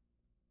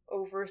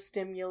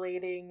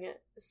 overstimulating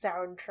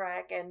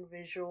soundtrack and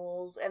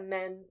visuals, and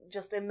then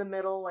just in the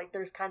middle,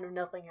 there's kind of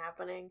nothing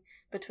happening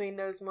between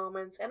those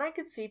moments, and I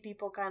could see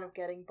people kind of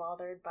getting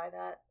bothered by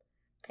that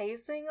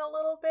pacing a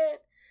little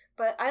bit,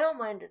 but I don't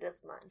mind it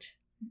as much.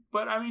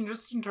 But I mean,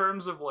 just in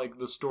terms of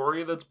the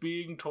story that's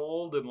being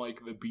told and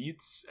the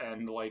beats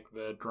and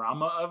the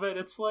drama of it,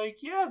 it's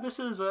yeah, this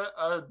is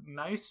a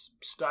nice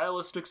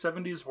stylistic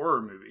 70s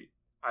horror movie.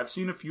 I've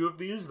seen a few of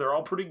these, they're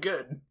all pretty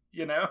good,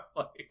 Yeah,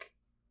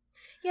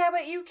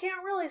 but you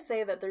can't really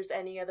say that there's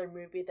any other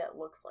movie that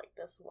looks like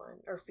this one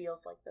or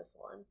feels like this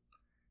one.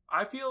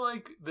 I feel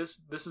like this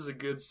is a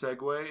good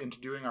segue into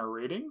doing our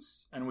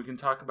ratings, and we can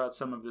talk about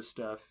some of this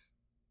stuff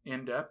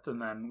in depth,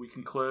 and then we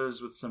can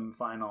close with some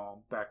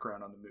final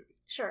background on the movie.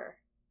 Sure.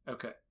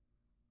 Okay.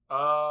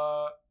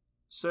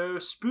 So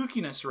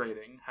spookiness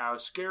rating. How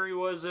scary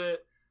was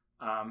it?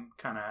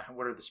 Kind of,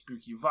 what are the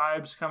spooky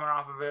vibes coming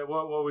off of it?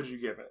 What would you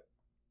give it?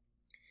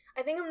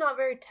 I think I'm not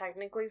very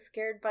technically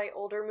scared by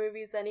older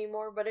movies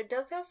anymore, but it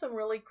does have some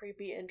really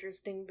creepy,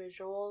 interesting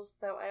visuals,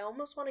 so I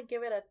almost want to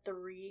give it a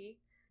 3,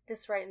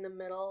 just right in the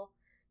middle,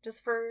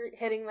 just for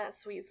hitting that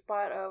sweet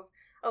spot of,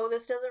 oh,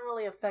 this doesn't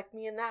really affect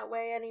me in that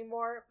way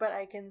anymore, but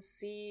I can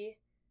see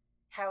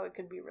how it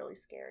could be really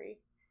scary.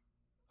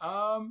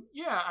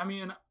 Yeah, I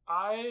mean,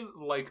 I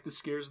like the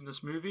scares in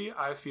this movie.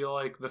 I feel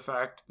like the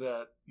fact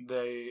that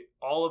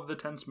all of the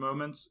tense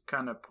moments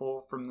kind of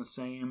pull from the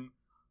same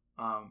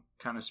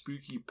kind of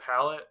spooky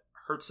palette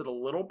hurts it a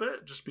little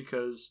bit, just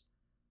because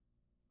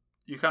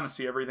you kind of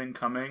see everything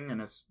coming, and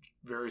it's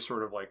very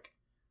sort of like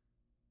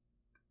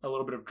a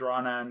little bit of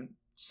drawn on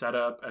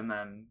setup and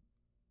then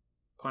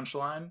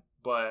punchline.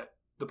 But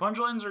the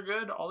punchlines are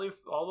good. All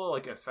the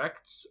like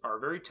effects are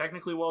very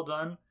technically well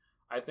done.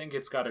 I think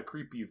it's got a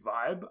creepy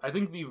vibe. I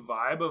think the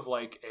vibe of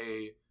like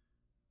a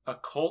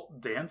cult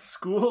dance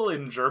school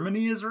in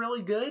Germany is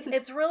really good.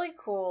 It's really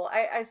cool.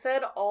 I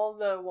said all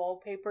the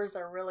wallpapers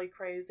are really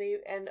crazy,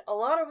 and a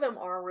lot of them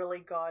are really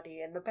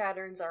gaudy, and the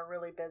patterns are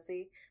really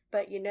busy.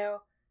 But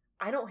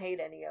I don't hate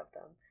any of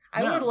them.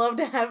 I would love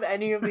to have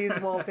any of these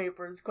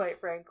wallpapers, quite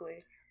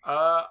frankly.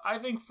 I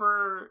think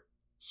for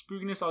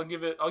spookiness, I'll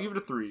give it a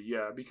 3,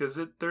 yeah, because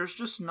there's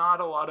just not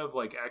a lot of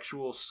like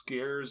actual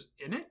scares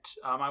in it.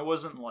 I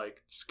wasn't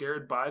like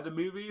scared by the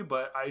movie,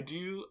 but I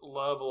do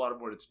love a lot of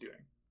what it's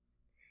doing.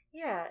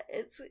 Yeah,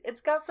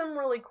 it's got some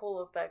really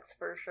cool effects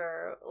for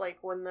sure. Like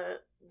when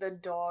the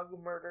dog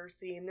murder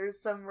scene,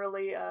 there's some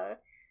really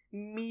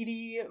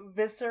meaty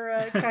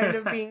viscera kind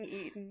of being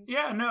eaten.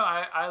 Yeah, no,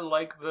 I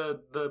like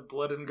the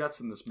blood and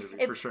guts in this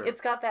movie for sure. It's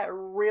got that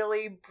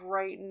really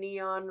bright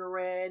neon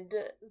red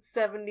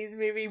 70s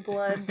movie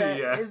blood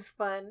that is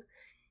fun.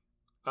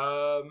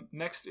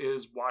 Next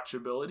is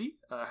watchability.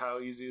 How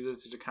easy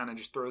is it to kind of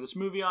just throw this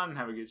movie on and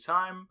have a good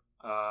time?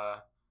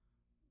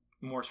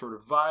 More sort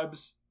of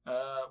vibes.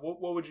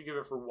 What would you give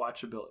it for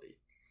watchability?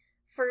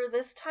 For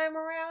this time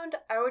around,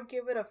 I would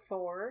give it a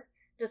 4.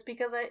 Just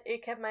because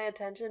it kept my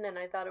attention, and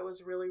I thought it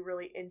was really,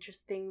 really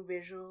interesting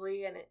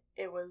visually, and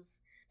it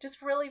was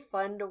just really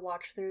fun to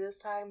watch through this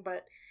time.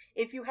 But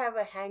if you have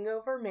a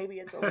hangover, maybe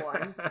it's a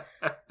 1.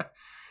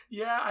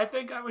 Yeah, I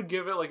think I would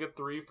give it like a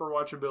 3 for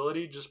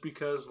watchability, just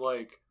because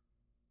like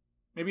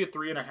maybe a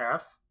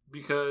 3.5,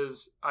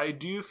 because I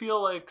do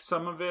feel like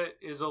some of it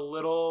is a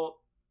little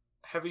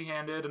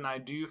heavy-handed, and I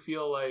do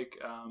feel like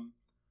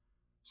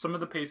some of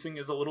the pacing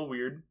is a little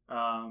weird.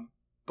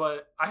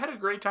 But I had a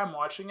great time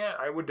watching it.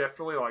 I would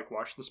definitely like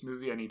watch this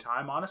movie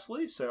anytime,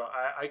 honestly. So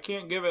I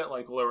can't give it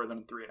like lower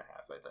than 3.5,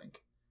 I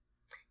think.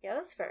 Yeah,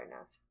 that's fair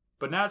enough.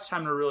 But now it's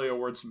time to really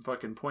award some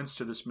fucking points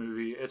to this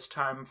movie. It's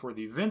time for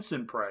the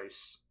Vincent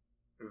Price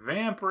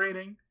Vamp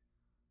rating.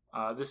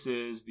 This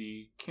is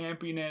the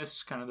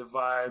campiness, kind of the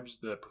vibes,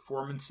 the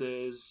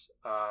performances.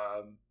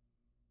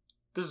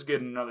 This is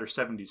getting another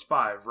 70s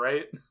 5,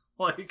 right?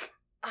 Like...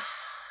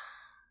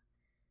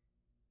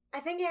 I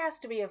think it has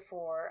to be a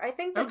 4. I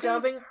think the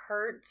dubbing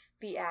hurts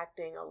the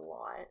acting a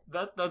lot.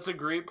 That's a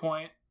great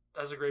point.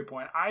 That's a great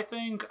point. I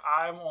think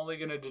I'm only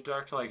going to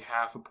deduct like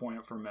half a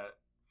point from it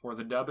for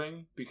the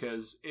dubbing,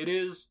 because it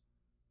is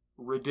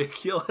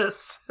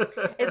ridiculous.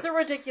 It's a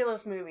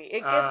ridiculous movie.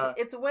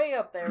 It's way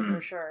up there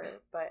for sure,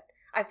 but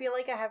I feel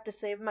like I have to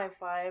save my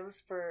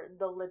 5s for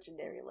the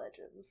legendary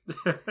legends.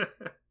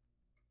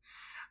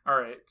 All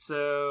right,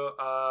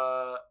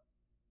 so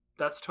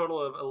that's a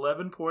total of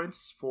 11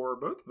 points for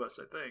both of us,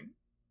 I think.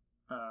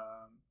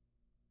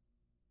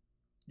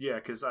 Yeah,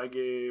 because I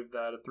gave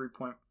that a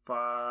 3.5,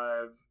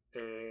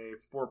 a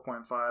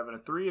 4.5, and a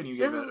 3, and you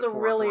gave it a 4. This is the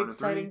really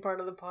exciting part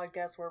of the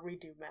podcast where we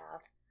do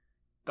math.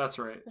 That's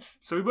right.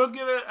 So we both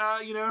give it,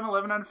 an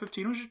 11 out of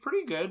 15, which is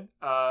pretty good.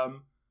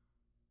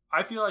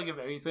 I feel like, if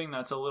anything,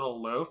 that's a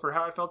little low for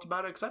how I felt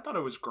about it, because I thought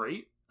it was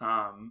great.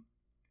 I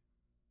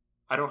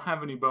don't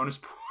have any bonus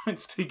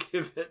points to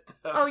give it,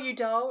 though. Oh, you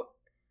don't?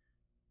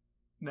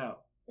 No.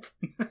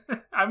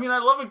 I mean, I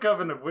love A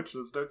Coven of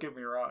Witches, don't get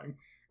me wrong.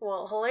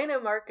 Well, Helena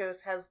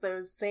Marcos has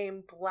those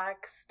same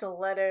black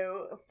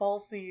stiletto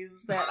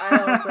falsies that I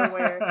also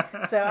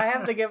wear, so I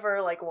have to give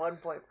her, 1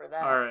 point for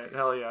that. Alright,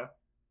 hell yeah.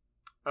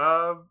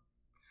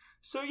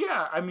 So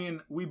yeah, I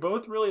mean, we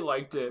both really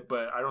liked it,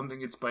 but I don't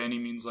think it's by any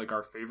means,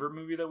 our favorite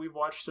movie that we've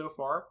watched so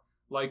far.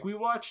 We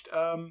watched,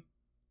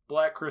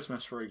 Black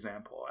Christmas, for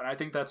example, and I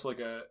think that's,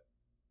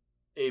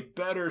 a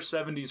better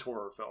 70s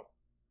horror film.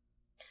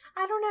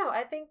 I don't know.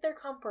 I think they're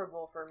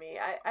comparable for me.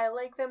 I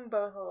like them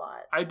both a lot.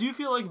 I do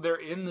feel like they're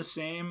in the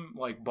same,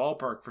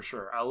 ballpark for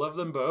sure. I love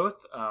them both.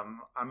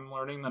 I'm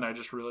learning that I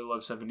just really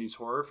love 70s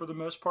horror for the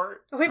most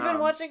part. We've been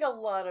watching a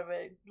lot of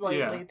it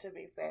lately, to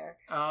be fair.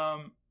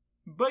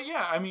 But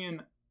yeah, I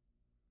mean,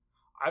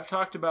 I've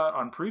talked about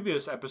on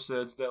previous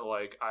episodes that,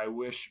 I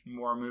wish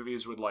more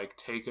movies would,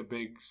 take a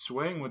big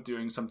swing with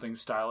doing something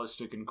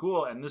stylistic and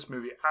cool, and this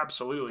movie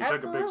absolutely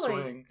took a big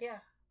swing. Yeah.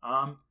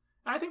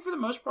 I think for the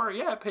most part,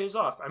 yeah, it pays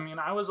off. I mean,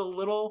 I was a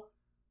little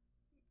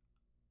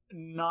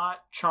not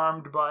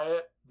charmed by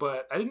it,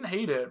 but I didn't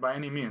hate it by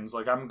any means.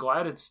 Like, I'm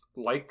glad it's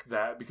like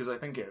that because I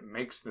think it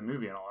makes the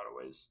movie in a lot of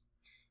ways.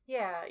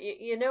 Yeah,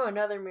 you know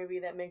another movie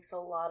that makes a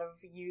lot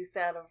of use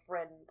out of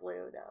red and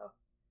blue, though.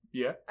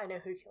 Yeah? I Know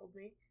Who Killed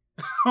Me.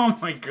 Oh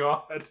my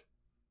god.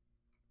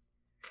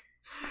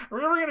 Are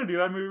we ever going to do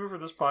that movie for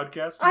this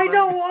podcast? I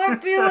don't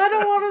want to. I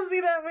don't want to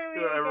see that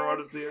movie. I never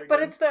want to see it again.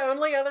 But it's the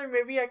only other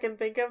movie I can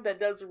think of that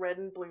does red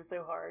and blue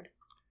so hard.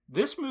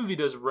 This movie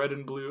does red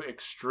and blue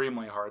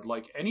extremely hard.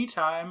 Like,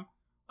 anytime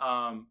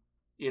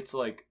it's,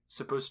 like,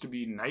 supposed to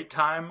be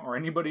nighttime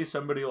or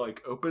somebody,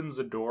 like, opens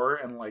a door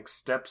and, like,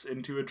 steps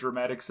into a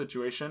dramatic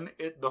situation,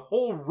 the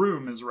whole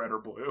room is red or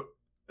blue.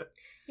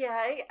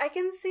 Yeah, I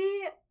can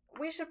see...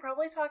 We should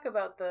probably talk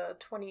about the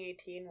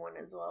 2018 one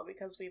as well,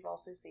 because we've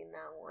also seen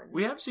that one.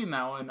 We have seen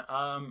that one.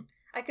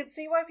 I could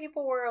see why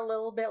people were a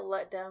little bit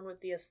let down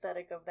with the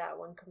aesthetic of that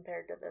one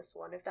compared to this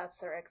one, if that's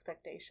their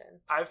expectation.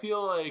 I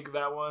feel like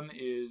that one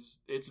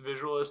its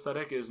visual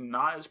aesthetic is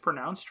not as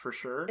pronounced for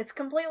sure. It's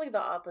completely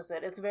the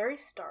opposite. It's very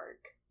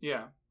stark.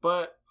 Yeah,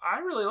 but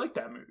I really like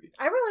that movie.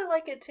 I really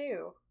like it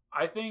too.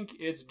 I think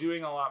it's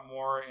doing a lot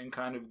more in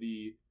kind of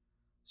the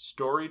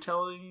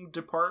storytelling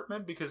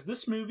department, because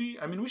this movie,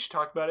 I mean, we should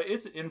talk about it.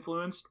 It's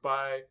influenced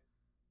by,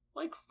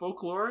 like,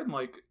 folklore and,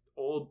 like,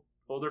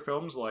 older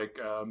films, like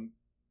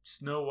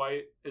Snow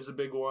White is a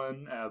big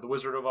one, The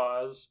Wizard of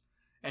Oz,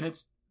 and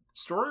it's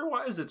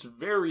story-wise, it's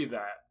very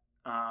that.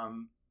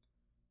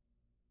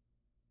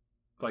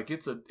 Like,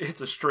 it's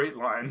a straight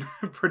line,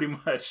 pretty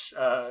much.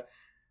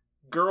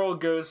 Girl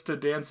goes to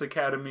dance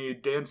academy.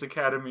 Dance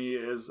academy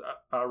is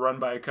run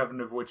by a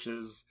coven of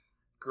witches.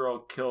 Girl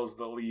kills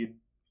the lead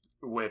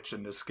witch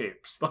and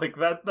escapes. Like,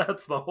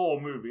 that's the whole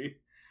movie.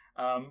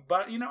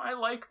 But, I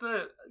like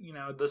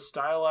the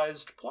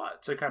stylized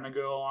plot to kind of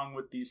go along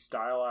with the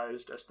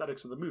stylized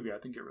aesthetics of the movie. I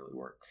think it really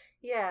works.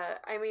 Yeah,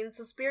 I mean,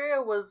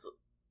 Suspiria was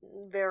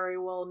very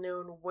well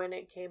known when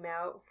it came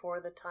out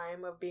for the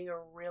time of being a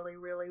really,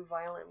 really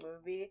violent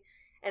movie.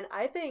 And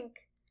I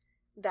think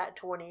that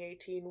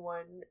 2018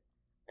 one,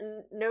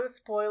 no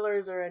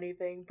spoilers or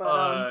anything,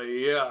 but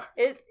yeah.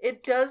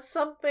 It does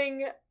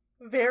something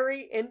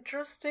very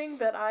interesting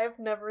that I've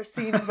never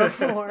seen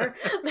before.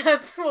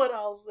 That's what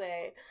I'll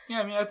say.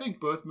 Yeah, I mean, I think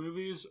both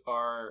movies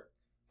are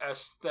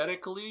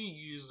aesthetically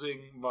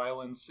using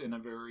violence in a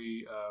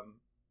very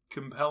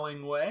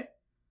compelling way.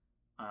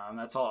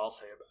 That's all I'll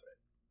say about it.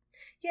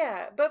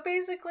 Yeah, but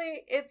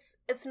basically, it's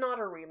not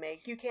a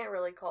remake. You can't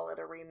really call it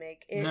a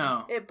remake.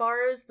 No. It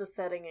borrows the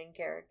setting and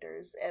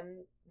characters,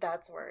 and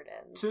that's where it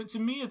ends. To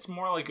me, it's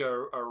more like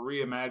a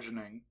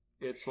reimagining.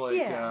 It's like...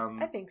 Yeah,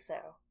 I think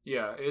so.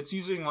 Yeah, it's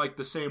using, like,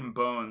 the same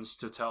bones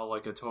to tell,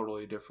 like, a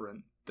totally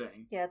different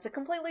thing. Yeah, it's a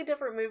completely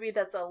different movie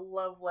that's a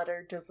love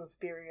letter to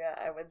Suspiria,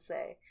 I would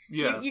say.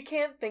 Yeah. You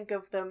can't think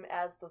of them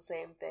as the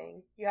same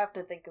thing. You have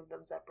to think of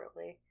them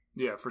separately.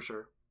 Yeah, for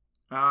sure.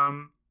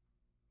 But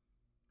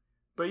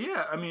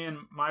yeah, I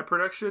mean, my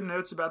production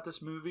notes about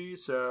this movie,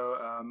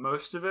 so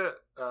most of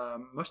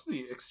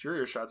the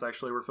exterior shots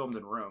actually were filmed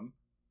in Rome,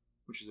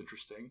 which is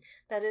interesting.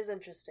 That is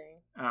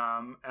interesting.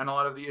 And a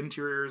lot of the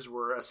interiors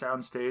were a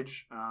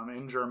soundstage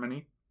in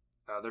Germany.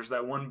 There's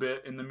that one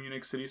bit in the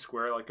Munich City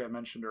Square, like I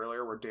mentioned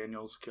earlier, where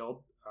Daniel's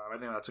killed. I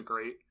think that's a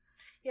great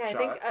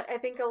shot. I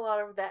think a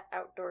lot of that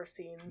outdoor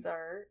scenes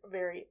are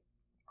very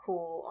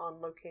cool on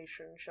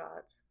location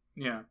shots.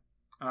 Yeah.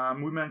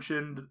 We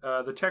mentioned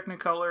the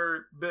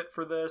Technicolor bit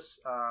for this.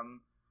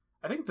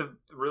 I think the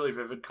really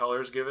vivid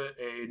colors give it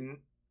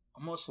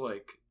almost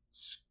like...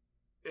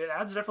 It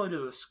adds definitely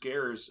to the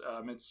scares.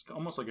 It's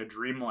almost like a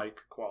dreamlike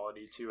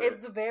quality to it.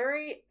 It's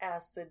very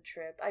acid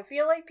trip. I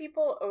feel like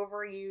people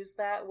overuse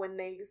that when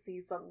they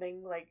see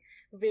something like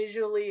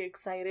visually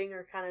exciting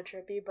or kind of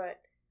trippy,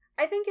 but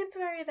I think it's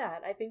very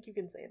that. I think you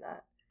can say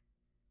that.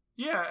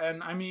 Yeah,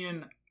 and I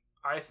mean,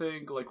 I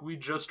think, like, we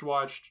just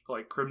watched,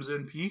 like,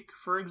 Crimson Peak,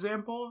 for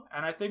example,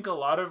 and I think a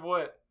lot of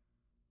what,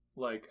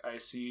 like, I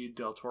see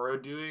Del Toro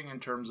doing in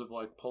terms of,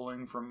 like,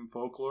 pulling from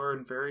folklore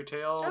and fairy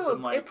tales. Oh,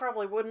 and, like, it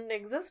probably wouldn't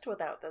exist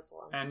without this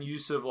one. And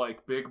use of,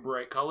 like, big,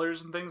 bright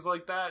colors and things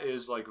like that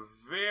is, like,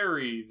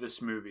 very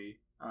this movie.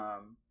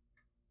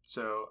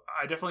 So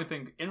I definitely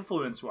think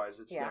influence-wise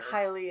it's there. Yeah,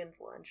 highly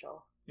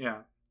influential.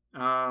 Yeah.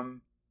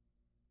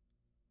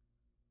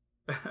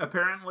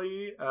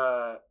 Apparently,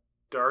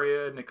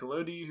 Daria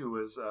Nicolodi, who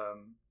was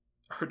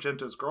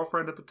Argento's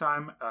girlfriend at the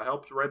time,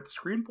 helped write the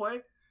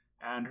screenplay.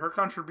 And her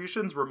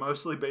contributions were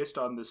mostly based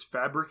on this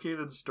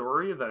fabricated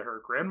story that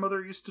her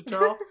grandmother used to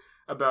tell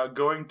about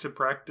going to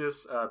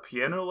practice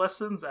piano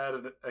lessons at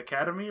an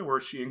academy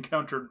where she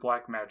encountered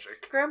black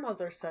magic.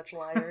 Grandmas are such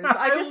liars.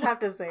 I just have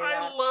to say that.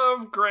 I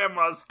love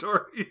grandma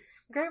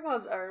stories.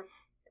 Grandmas are...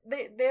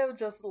 They'll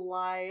just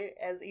lie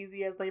as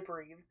easy as they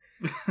breathe.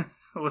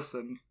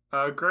 Listen,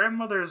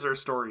 grandmothers are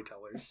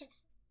storytellers.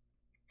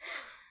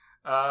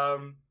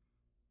 And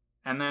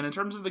then in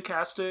terms of the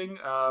casting,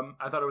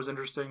 I thought it was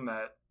interesting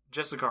that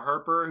Jessica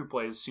Harper, who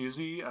plays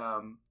Susie,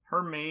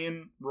 her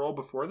main role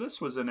before this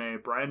was in a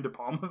Brian De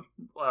Palma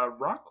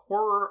rock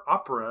horror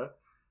opera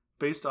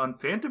based on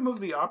Phantom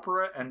of the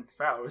Opera and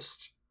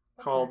Faust.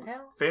 called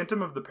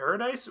Phantom of the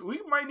Paradise.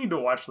 We might need to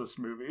watch this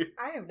movie.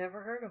 I have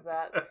never heard of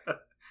that.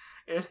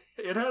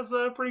 It has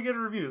pretty good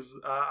reviews.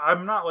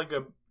 I'm not like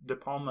a De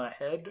Palma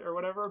head or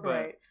whatever, but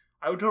right.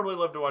 I would totally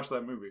love to watch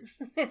that movie.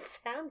 It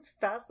sounds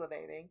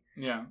fascinating.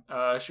 Yeah.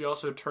 She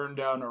also turned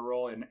down a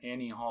role in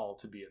Annie Hall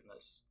to be in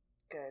this.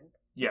 Good.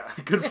 Yeah,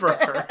 good for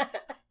her.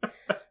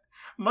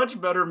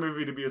 Much better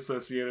movie to be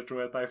associated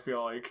with, I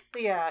feel like.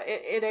 Yeah,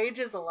 it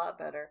ages a lot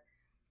better.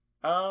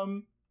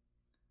 But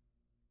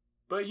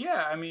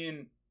yeah, I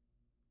mean,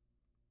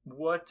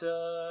 what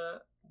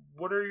are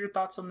your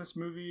thoughts on this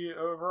movie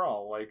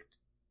overall? Like,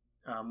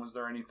 was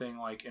there anything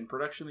like in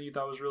production that you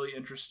thought was really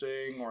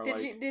interesting, or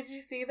did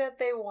you see that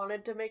they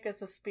wanted to make a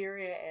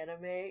Suspiria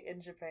anime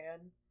in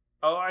Japan?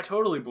 Oh, I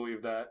totally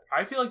believe that.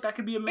 I feel like that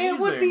could be amazing. It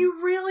would be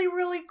really,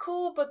 really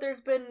cool, but there's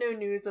been no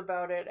news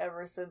about it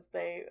ever since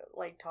they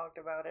talked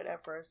about it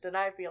at first, and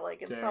I feel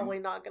like it's probably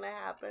not going to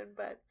happen,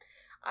 but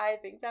I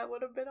think that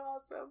would have been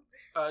awesome.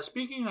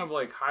 Speaking of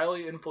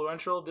highly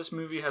influential, this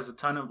movie has a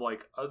ton of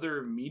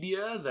other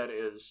media that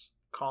is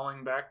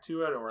calling back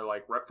to it or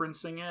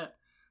referencing it.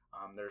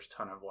 There's a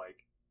ton of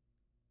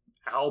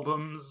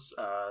albums.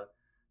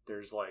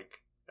 There's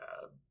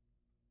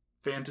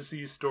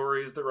fantasy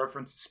stories that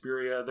reference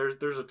Suspiria.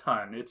 There's a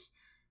ton. It's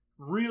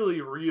really,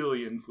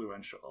 really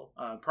influential.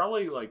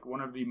 Probably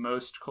one of the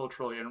most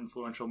culturally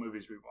influential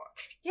movies we've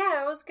watched. Yeah,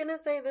 I was gonna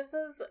say this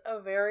is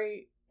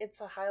it's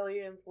a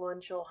highly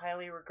influential,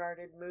 highly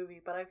regarded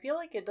movie, but I feel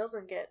like it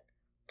doesn't get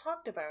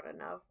talked about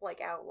enough,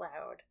 out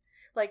loud.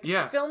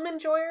 Film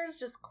enjoyers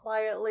just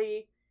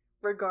quietly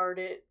regard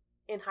it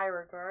in high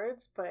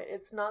regards, but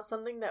it's not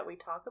something that we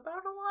talk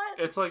about a lot.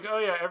 It's oh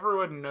yeah,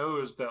 everyone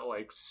knows that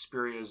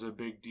Suspiria is a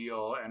big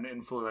deal and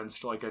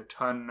influenced a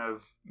ton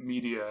of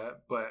media,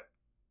 but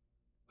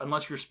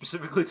unless you're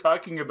specifically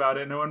talking about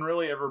it, no one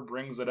really ever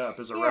brings it up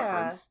as a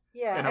reference.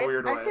 Yeah, in a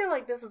weird way. I feel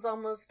like this is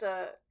almost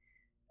a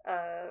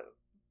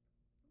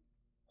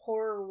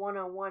horror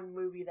 101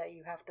 movie that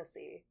you have to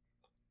see.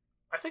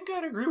 I think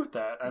I'd agree with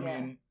that. I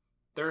mean,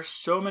 there's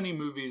so many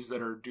movies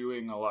that are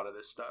doing a lot of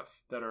this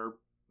stuff that are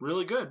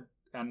really good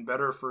and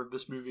better for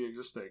this movie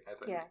existing, I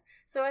think. Yeah.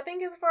 So I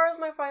think as far as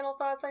my final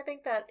thoughts, I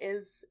think that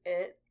is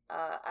it.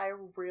 I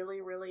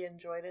really, really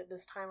enjoyed it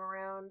this time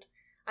around.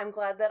 I'm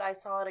glad that I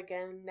saw it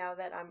again now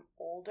that I'm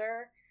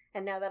older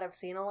and now that I've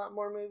seen a lot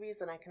more movies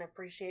and I can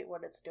appreciate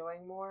what it's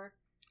doing more.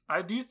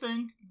 I do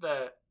think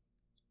that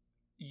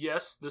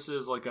yes, this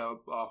is a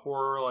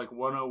horror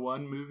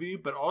 101 movie,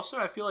 but also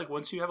I feel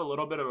once you have a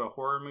little bit of a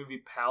horror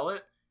movie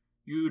palette,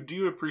 you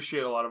do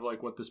appreciate a lot of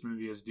what this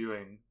movie is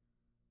doing,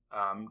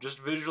 just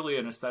visually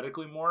and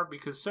aesthetically more,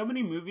 because so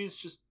many movies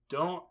just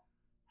don't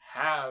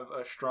have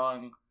a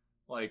strong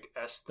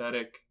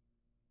aesthetic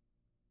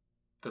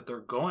that they're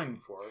going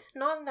for.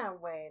 Not in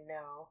that way,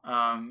 no.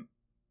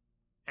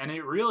 And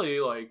it really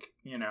like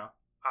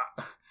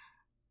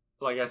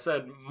I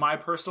said, my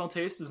personal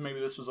taste is maybe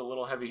this was a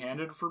little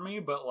heavy-handed for me,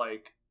 but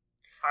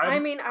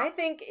I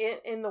think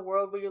in the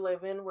world we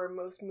live in, where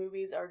most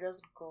movies are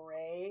just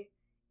gray,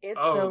 it's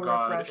so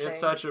refreshing. It's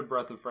such a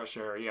breath of fresh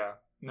air. Yeah,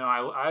 no,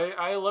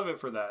 I love it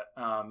for that.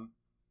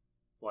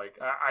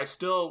 I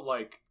still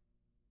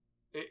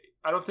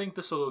I don't think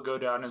this will go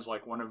down as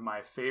one of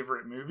my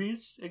favorite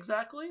movies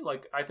exactly.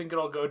 I think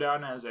it'll go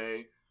down as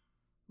a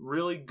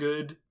really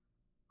good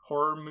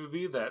horror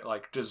movie that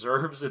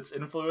deserves its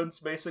influence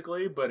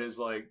basically, but is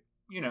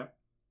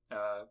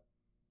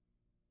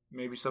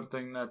maybe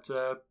something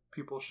that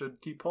people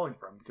should keep pulling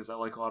from, because I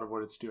like a lot of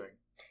what it's doing.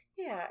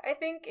 Yeah, I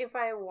think if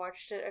I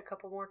watched it a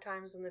couple more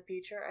times in the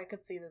future, I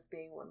could see this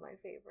being one of my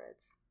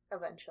favorites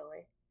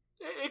eventually.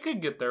 It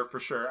could get there for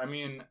sure. I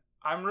mean,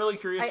 I'm really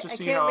curious to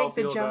see how I'll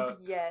feel about... I can't make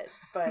the jump yet,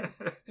 but,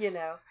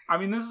 I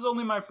mean, this is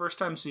only my first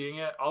time seeing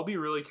it. I'll be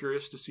really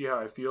curious to see how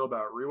I feel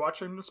about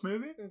rewatching this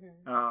movie.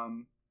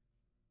 Mm-hmm.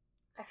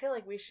 I feel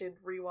like we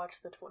should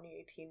rewatch the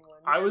 2018 one.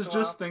 I was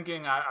just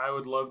thinking I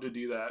would love to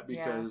do that,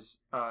 because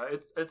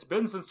it's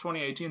been since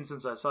 2018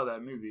 since I saw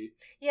that movie.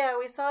 Yeah,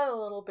 we saw it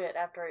a little bit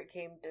after it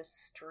came to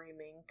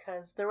streaming,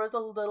 because there was a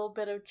little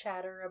bit of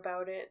chatter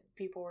about it.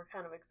 People were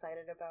kind of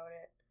excited about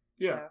it.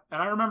 Yeah, so.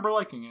 And I remember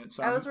liking it.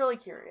 So I was really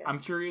curious. I'm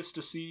curious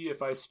to see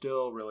if I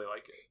still really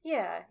like it.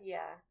 Yeah.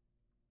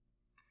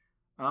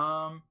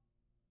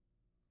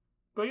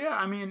 But yeah,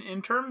 I mean,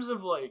 in terms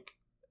of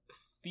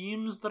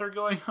themes that are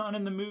going on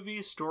in the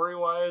movie,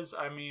 story-wise,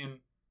 I mean,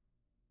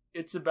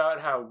 it's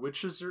about how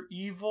witches are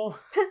evil.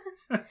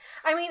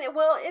 I mean,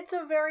 well, it's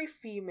a very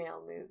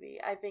female movie.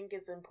 I think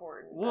it's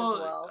important as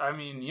well. I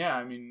mean,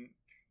 yeah,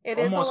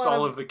 almost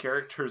all of the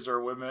characters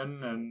are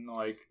women, and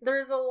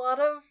there's a lot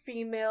of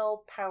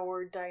female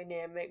power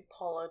dynamic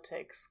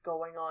politics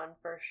going on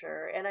for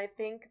sure. And I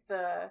think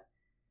the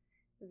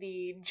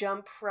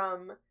jump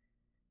from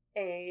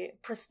a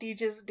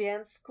prestigious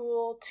dance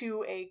school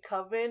to a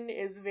coven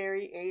is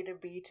very A to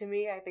B to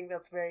me. I think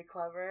that's very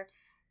clever.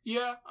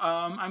 Yeah,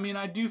 I mean,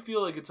 I do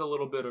feel like it's a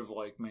little bit of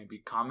maybe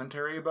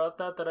commentary about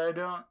that I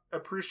don't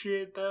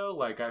appreciate,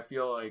 though. I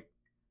feel it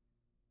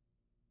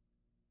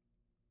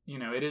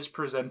is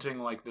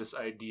presenting this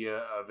idea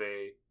of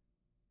a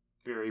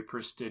very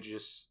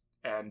prestigious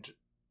and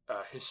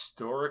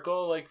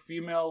historical, like,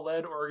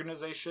 female-led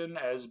organization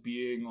as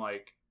being,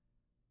 like,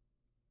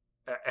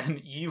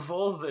 an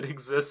evil that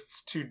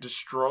exists to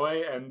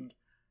destroy and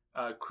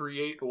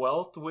create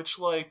wealth, which,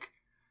 like,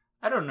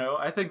 I don't know,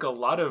 I think a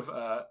lot of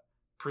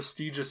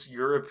prestigious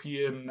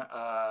European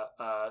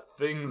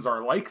things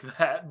are like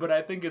that, but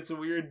I think it's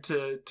weird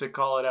to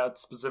call it out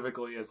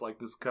specifically as, like,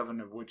 this Coven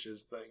of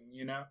Witches thing,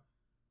 you know?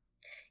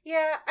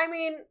 Yeah, I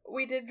mean,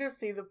 we did just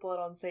see the blood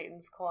on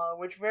Satan's claw,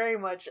 which very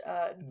much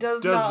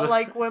does not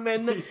like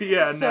women.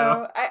 Yeah, so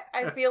no.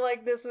 I feel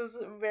like this is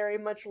very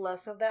much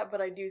less of that, but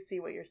I do see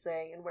what you're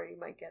saying and where you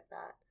might get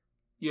that.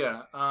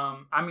 Yeah,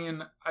 I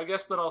mean, I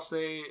guess that I'll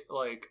say,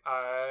 like,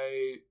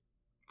 I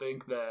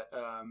think that,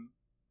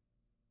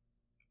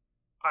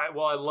 I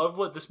love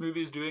what this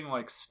movie is doing,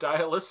 like,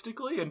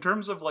 stylistically. In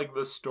terms of, like,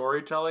 the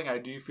storytelling, I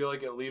do feel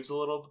like it leaves a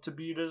little to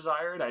be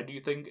desired. I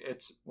do think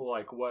it's,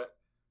 like, what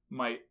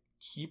might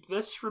keep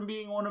this from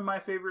being one of my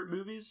favorite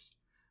movies.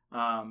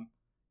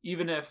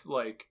 Even if,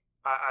 like,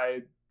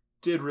 I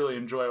did really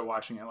enjoy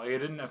watching it. Like, it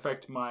didn't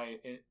affect my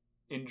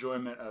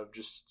enjoyment of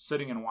just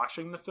sitting and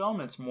watching the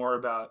film. It's more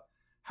about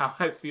how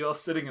I feel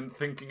sitting and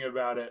thinking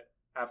about it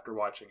after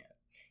watching it.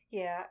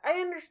 Yeah, I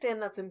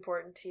understand that's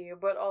important to you,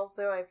 but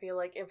also I feel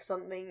like if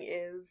something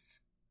is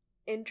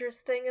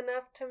interesting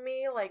enough to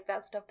me, like,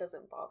 that stuff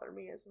doesn't bother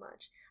me as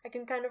much. I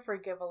can kind of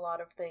forgive a lot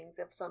of things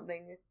if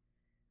something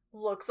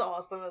looks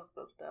awesome as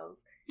this does.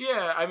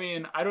 Yeah, I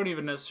mean, I don't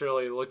even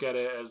necessarily look at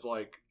it as,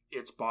 like,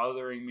 it's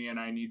bothering me and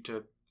I need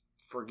to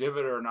forgive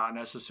it or not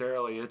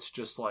necessarily. It's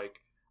just,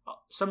 like,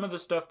 some of the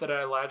stuff that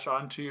I latch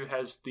onto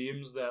has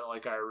themes that,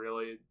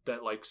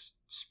 like,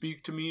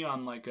 speak to me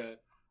on, like, a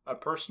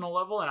personal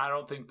level, and I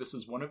don't think this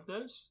is one of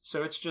those.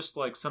 So it's just,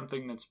 like,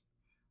 something that's,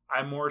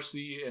 I more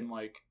see in,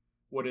 like,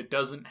 what it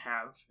doesn't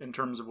have in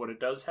terms of what it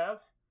does have.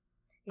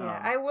 Yeah,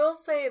 I will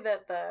say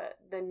that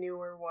the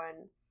newer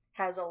one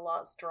has a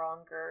lot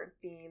stronger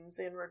themes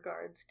in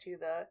regards to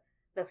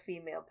the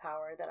female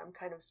power that I'm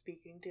kind of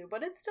speaking to,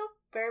 but it's still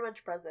very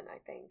much present, I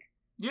think.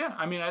 Yeah,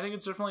 I mean, I think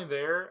it's definitely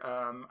there.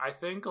 I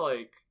think,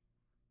 like,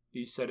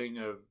 the setting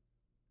of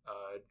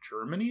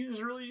Germany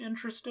is really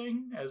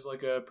interesting as,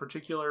 like, a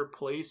particular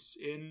place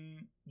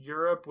in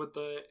Europe with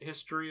the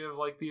history of,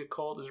 like, the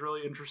occult is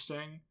really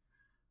interesting.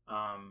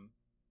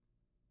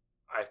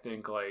 I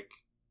think, like,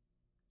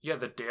 yeah,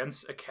 the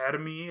dance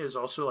academy is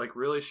also, like,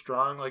 really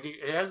strong. Like,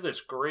 it has this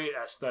great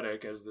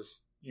aesthetic as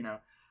this, you know,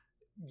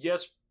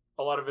 yes,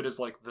 a lot of it is,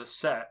 like, the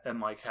set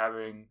and, like,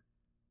 having,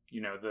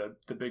 you know,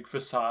 the big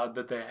facade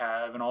that they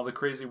have and all the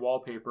crazy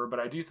wallpaper, but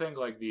I do think,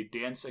 like, the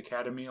dance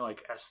academy,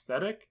 like,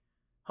 aesthetic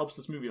helps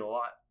this movie a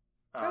lot.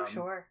 Oh,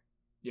 sure.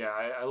 Yeah,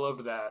 I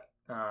loved that.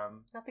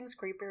 Nothing's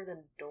creepier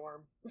than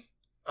Dorm.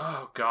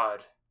 Oh,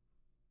 God.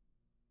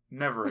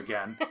 Never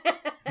again.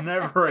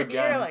 Never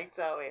again. You're, like,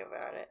 tell me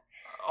about it.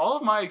 All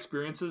of my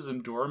experiences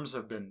in dorms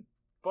have been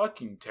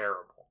fucking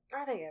terrible.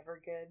 Are they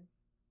ever good?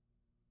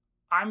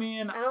 I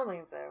mean, I don't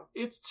think so.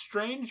 It's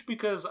strange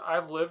because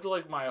I've lived,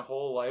 like, my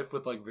whole life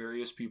with, like,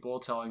 various people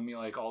telling me,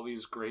 like, all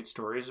these great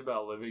stories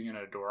about living in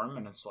a dorm,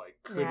 and it's like,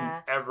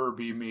 couldn't ever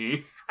be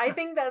me. I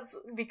think that's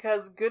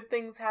because good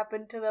things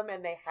happen to them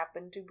and they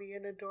happen to be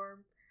in a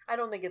dorm. I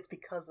don't think it's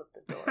because of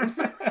the dorm.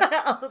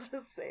 I'll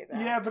just say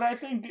that. Yeah, but I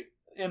think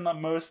in the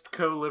most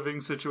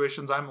co-living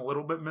situations, I'm a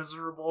little bit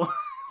miserable.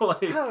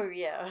 Like, oh,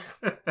 yeah.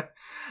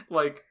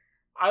 Like,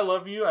 I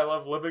love you. I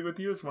love living with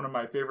you. It's one of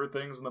my favorite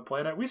things on the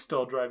planet. We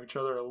still drive each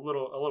other a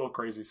little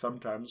crazy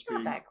sometimes.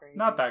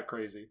 Not that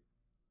crazy.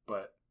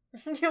 But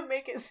you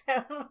make it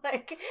sound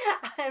like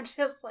I'm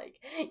just, like,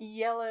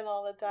 yelling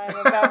all the time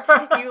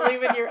about you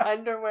leaving your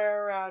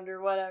underwear around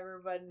or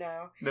whatever, but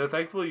no. No,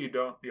 thankfully you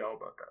don't yell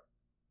about that.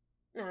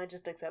 No, I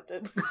just accept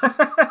it.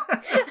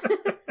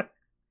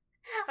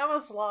 I'm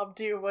a slob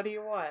too. What do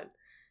you want?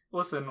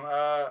 Listen,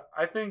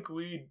 I think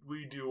we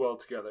do well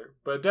together,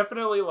 but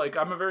definitely, like,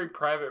 I'm a very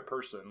private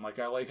person. Like,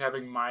 I like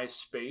having my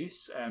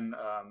space, and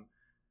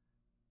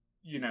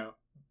you know,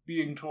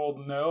 being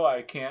told no,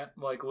 I can't,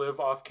 like, live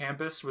off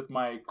campus with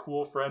my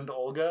cool friend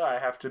Olga. I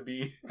have to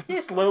be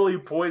slowly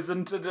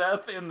poisoned to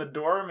death in the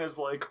dorm is,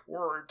 like,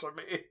 horror to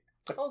me.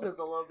 Olga's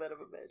a little bit of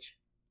a bitch.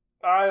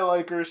 I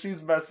like her.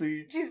 She's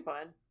messy. She's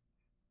fun.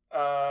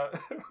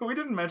 We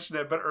didn't mention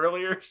it, but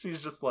earlier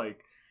she's just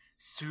like,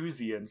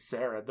 Susie and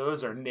Sarah,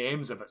 those are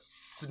names of a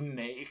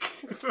snake.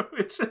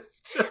 Which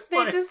is just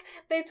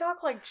they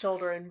talk like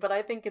children, but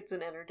I think it's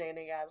an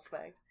entertaining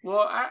aspect.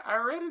 Well,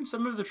 I read in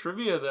some of the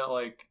trivia that,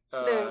 like,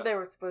 they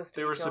were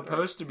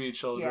supposed to be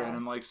children, yeah.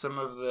 And, like, some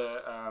of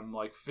the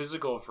like,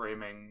 physical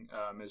framing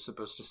is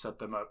supposed to set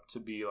them up to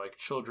be, like,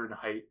 children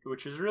height,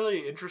 which is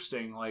really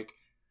interesting. Like,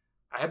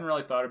 I hadn't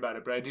really thought about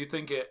it, but I do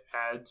think it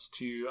adds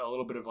to a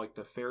little bit of, like,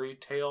 the fairy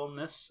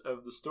tale-ness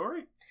of the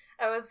story.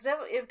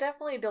 It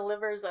definitely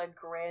delivers a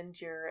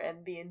grandeur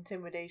and the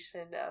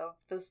intimidation of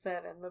the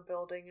set and the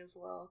building as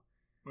well.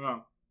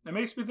 Yeah. It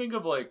makes me think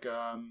of, like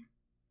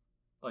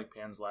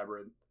Pan's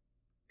Labyrinth.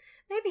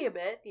 Maybe a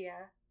bit,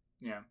 yeah.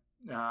 Yeah.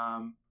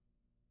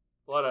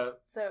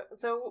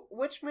 So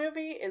which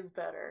movie is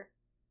better?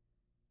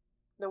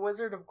 The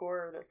Wizard of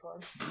Gore or this one?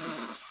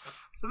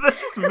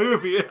 This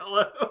movie,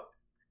 hello.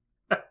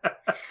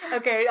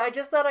 Okay, I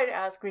just thought I'd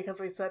ask because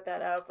we set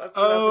that up a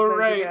few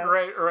episodes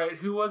ago. Right.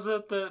 Who was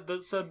it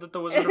that said that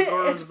the Wizard of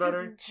Gore was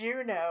better?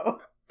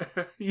 Juno.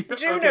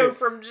 Juno okay.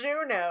 From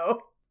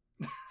Juno.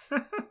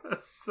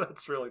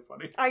 That's really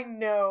funny. I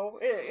know.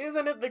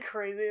 Isn't it the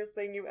craziest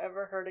thing you've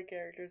ever heard a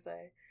character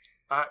say?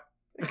 All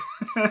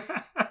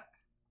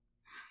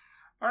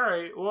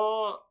right.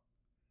 Well,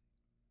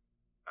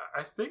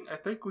 I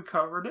think we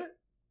covered it.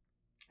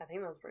 I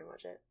think that's pretty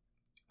much it.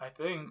 I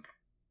think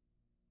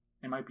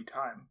it might be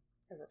time.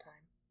 Is it time?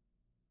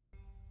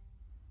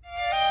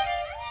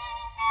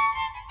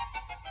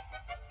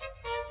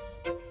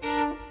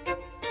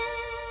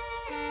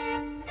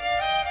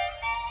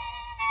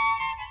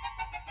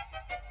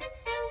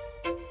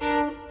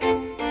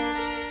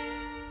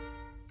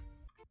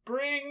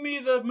 Bring me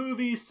the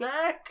movie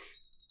sack.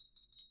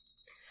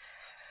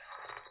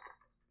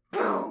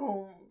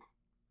 Boom.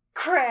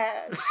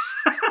 Crash.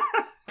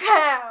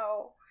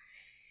 Pow.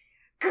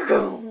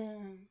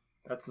 Boom.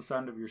 That's the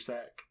sound of your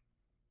sack.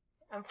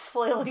 I'm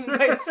flailing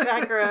my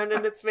sack around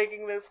and it's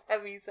making those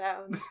heavy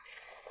sounds.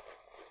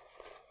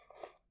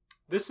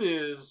 This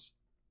is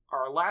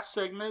our last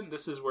segment.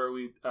 This is where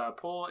we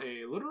pull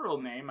a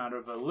literal name out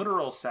of a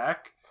literal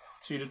sack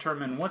to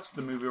determine what's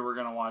the movie we're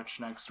going to watch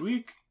next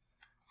week.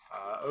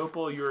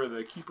 Opal, you're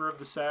the keeper of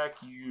the sack.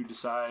 You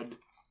decide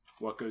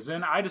what goes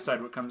in. I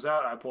decide what comes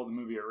out. I pull the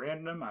movie at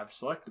random. I've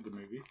selected the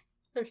movie.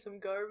 There's some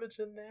garbage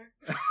in there.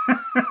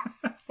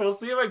 We'll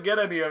see if I get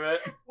any of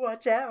it.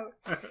 Watch out.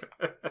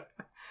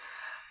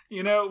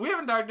 You know, we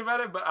haven't talked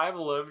about it, but I've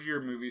loved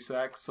your movie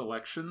sack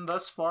selection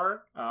thus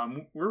far.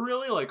 We're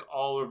really,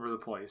 all over the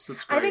place.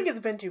 It's great. I think it's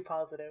been too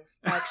positive,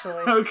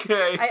 actually.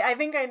 Okay. I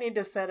think I need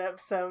to set up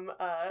some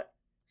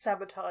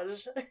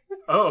sabotage.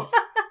 Oh.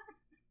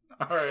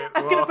 All right.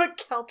 I'm going to put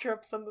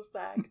caltrops on the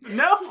sack.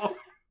 No!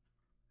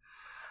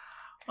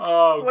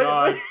 Oh,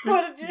 God.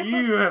 What did you...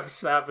 You have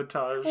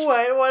sabotaged.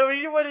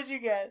 What did you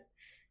get?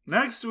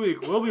 Next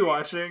week, we'll be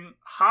watching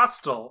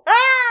Hostel.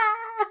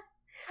 Ah!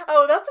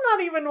 Oh, that's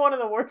not even one of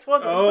the worst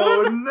ones.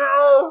 Oh,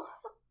 no!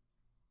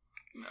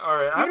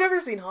 Alright. You've never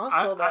seen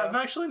Hostel, though. I've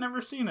actually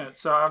never seen it,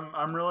 so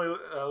I'm really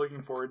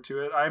looking forward to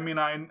it. I mean,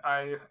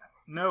 I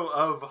know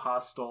of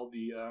Hostel,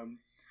 the...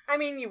 I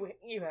mean,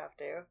 you have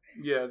to.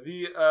 Yeah,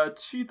 the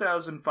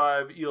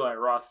 2005 Eli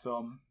Roth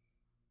film.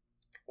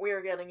 We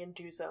are getting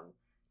into some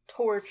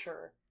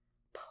torture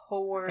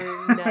porn.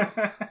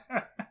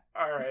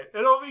 Alright,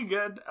 it'll be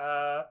good.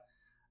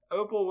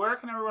 Opal, where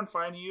can everyone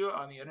find you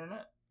on the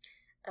internet?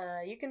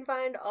 You can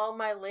find all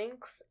my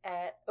links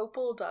at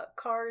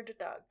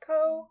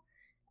opal.card.co.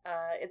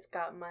 It's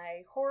got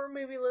my horror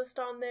movie list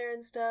on there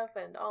and stuff,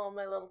 and all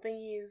my little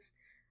thingies.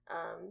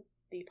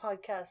 The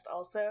podcast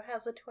also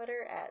has a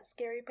Twitter at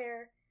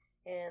ScaryPair,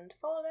 and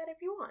follow that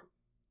if you want.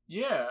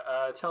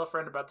 Yeah, tell a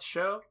friend about the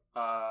show.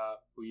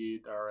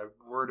 We are a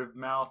word of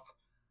mouth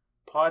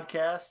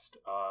podcast.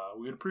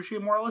 We would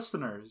appreciate more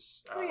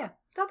listeners.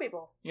 Tell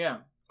people.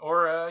 Yeah,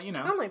 or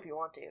only if you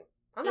want to.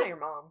 I'm not your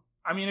mom.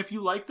 I mean, if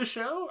you like the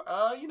show,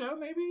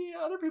 maybe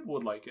other people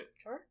would like it.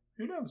 Sure.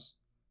 Who knows?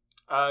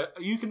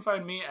 You can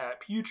find me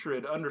at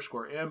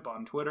putrid_imp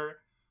on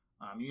Twitter.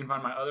 You can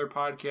find my other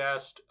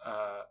podcast,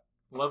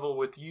 Level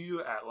With You,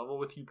 at Level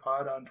With You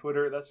Pod on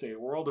Twitter. That's a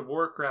World of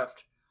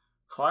Warcraft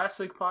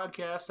classic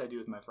podcast I do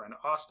with my friend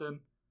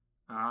Austin.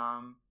 But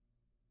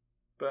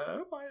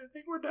I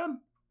think we're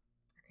done.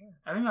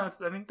 I think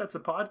that's a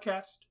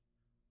podcast.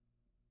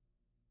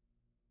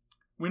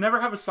 We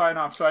never have a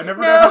sign-off, so I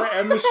never know how to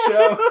end the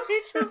show.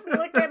 We just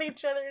look at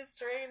each other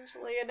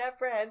strangely and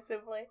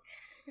apprehensively.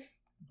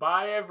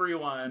 Bye,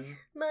 everyone.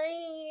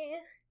 Bye.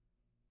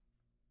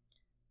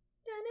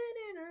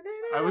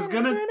 I was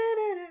gonna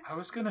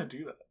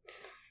do that.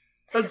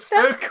 That's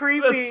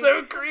creepy. That's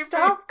so creepy.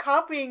 Stop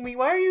copying me.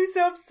 Why are you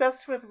so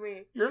obsessed with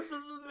me? You're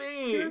obsessed with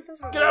me. You're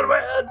obsessed with Get out of my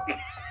head.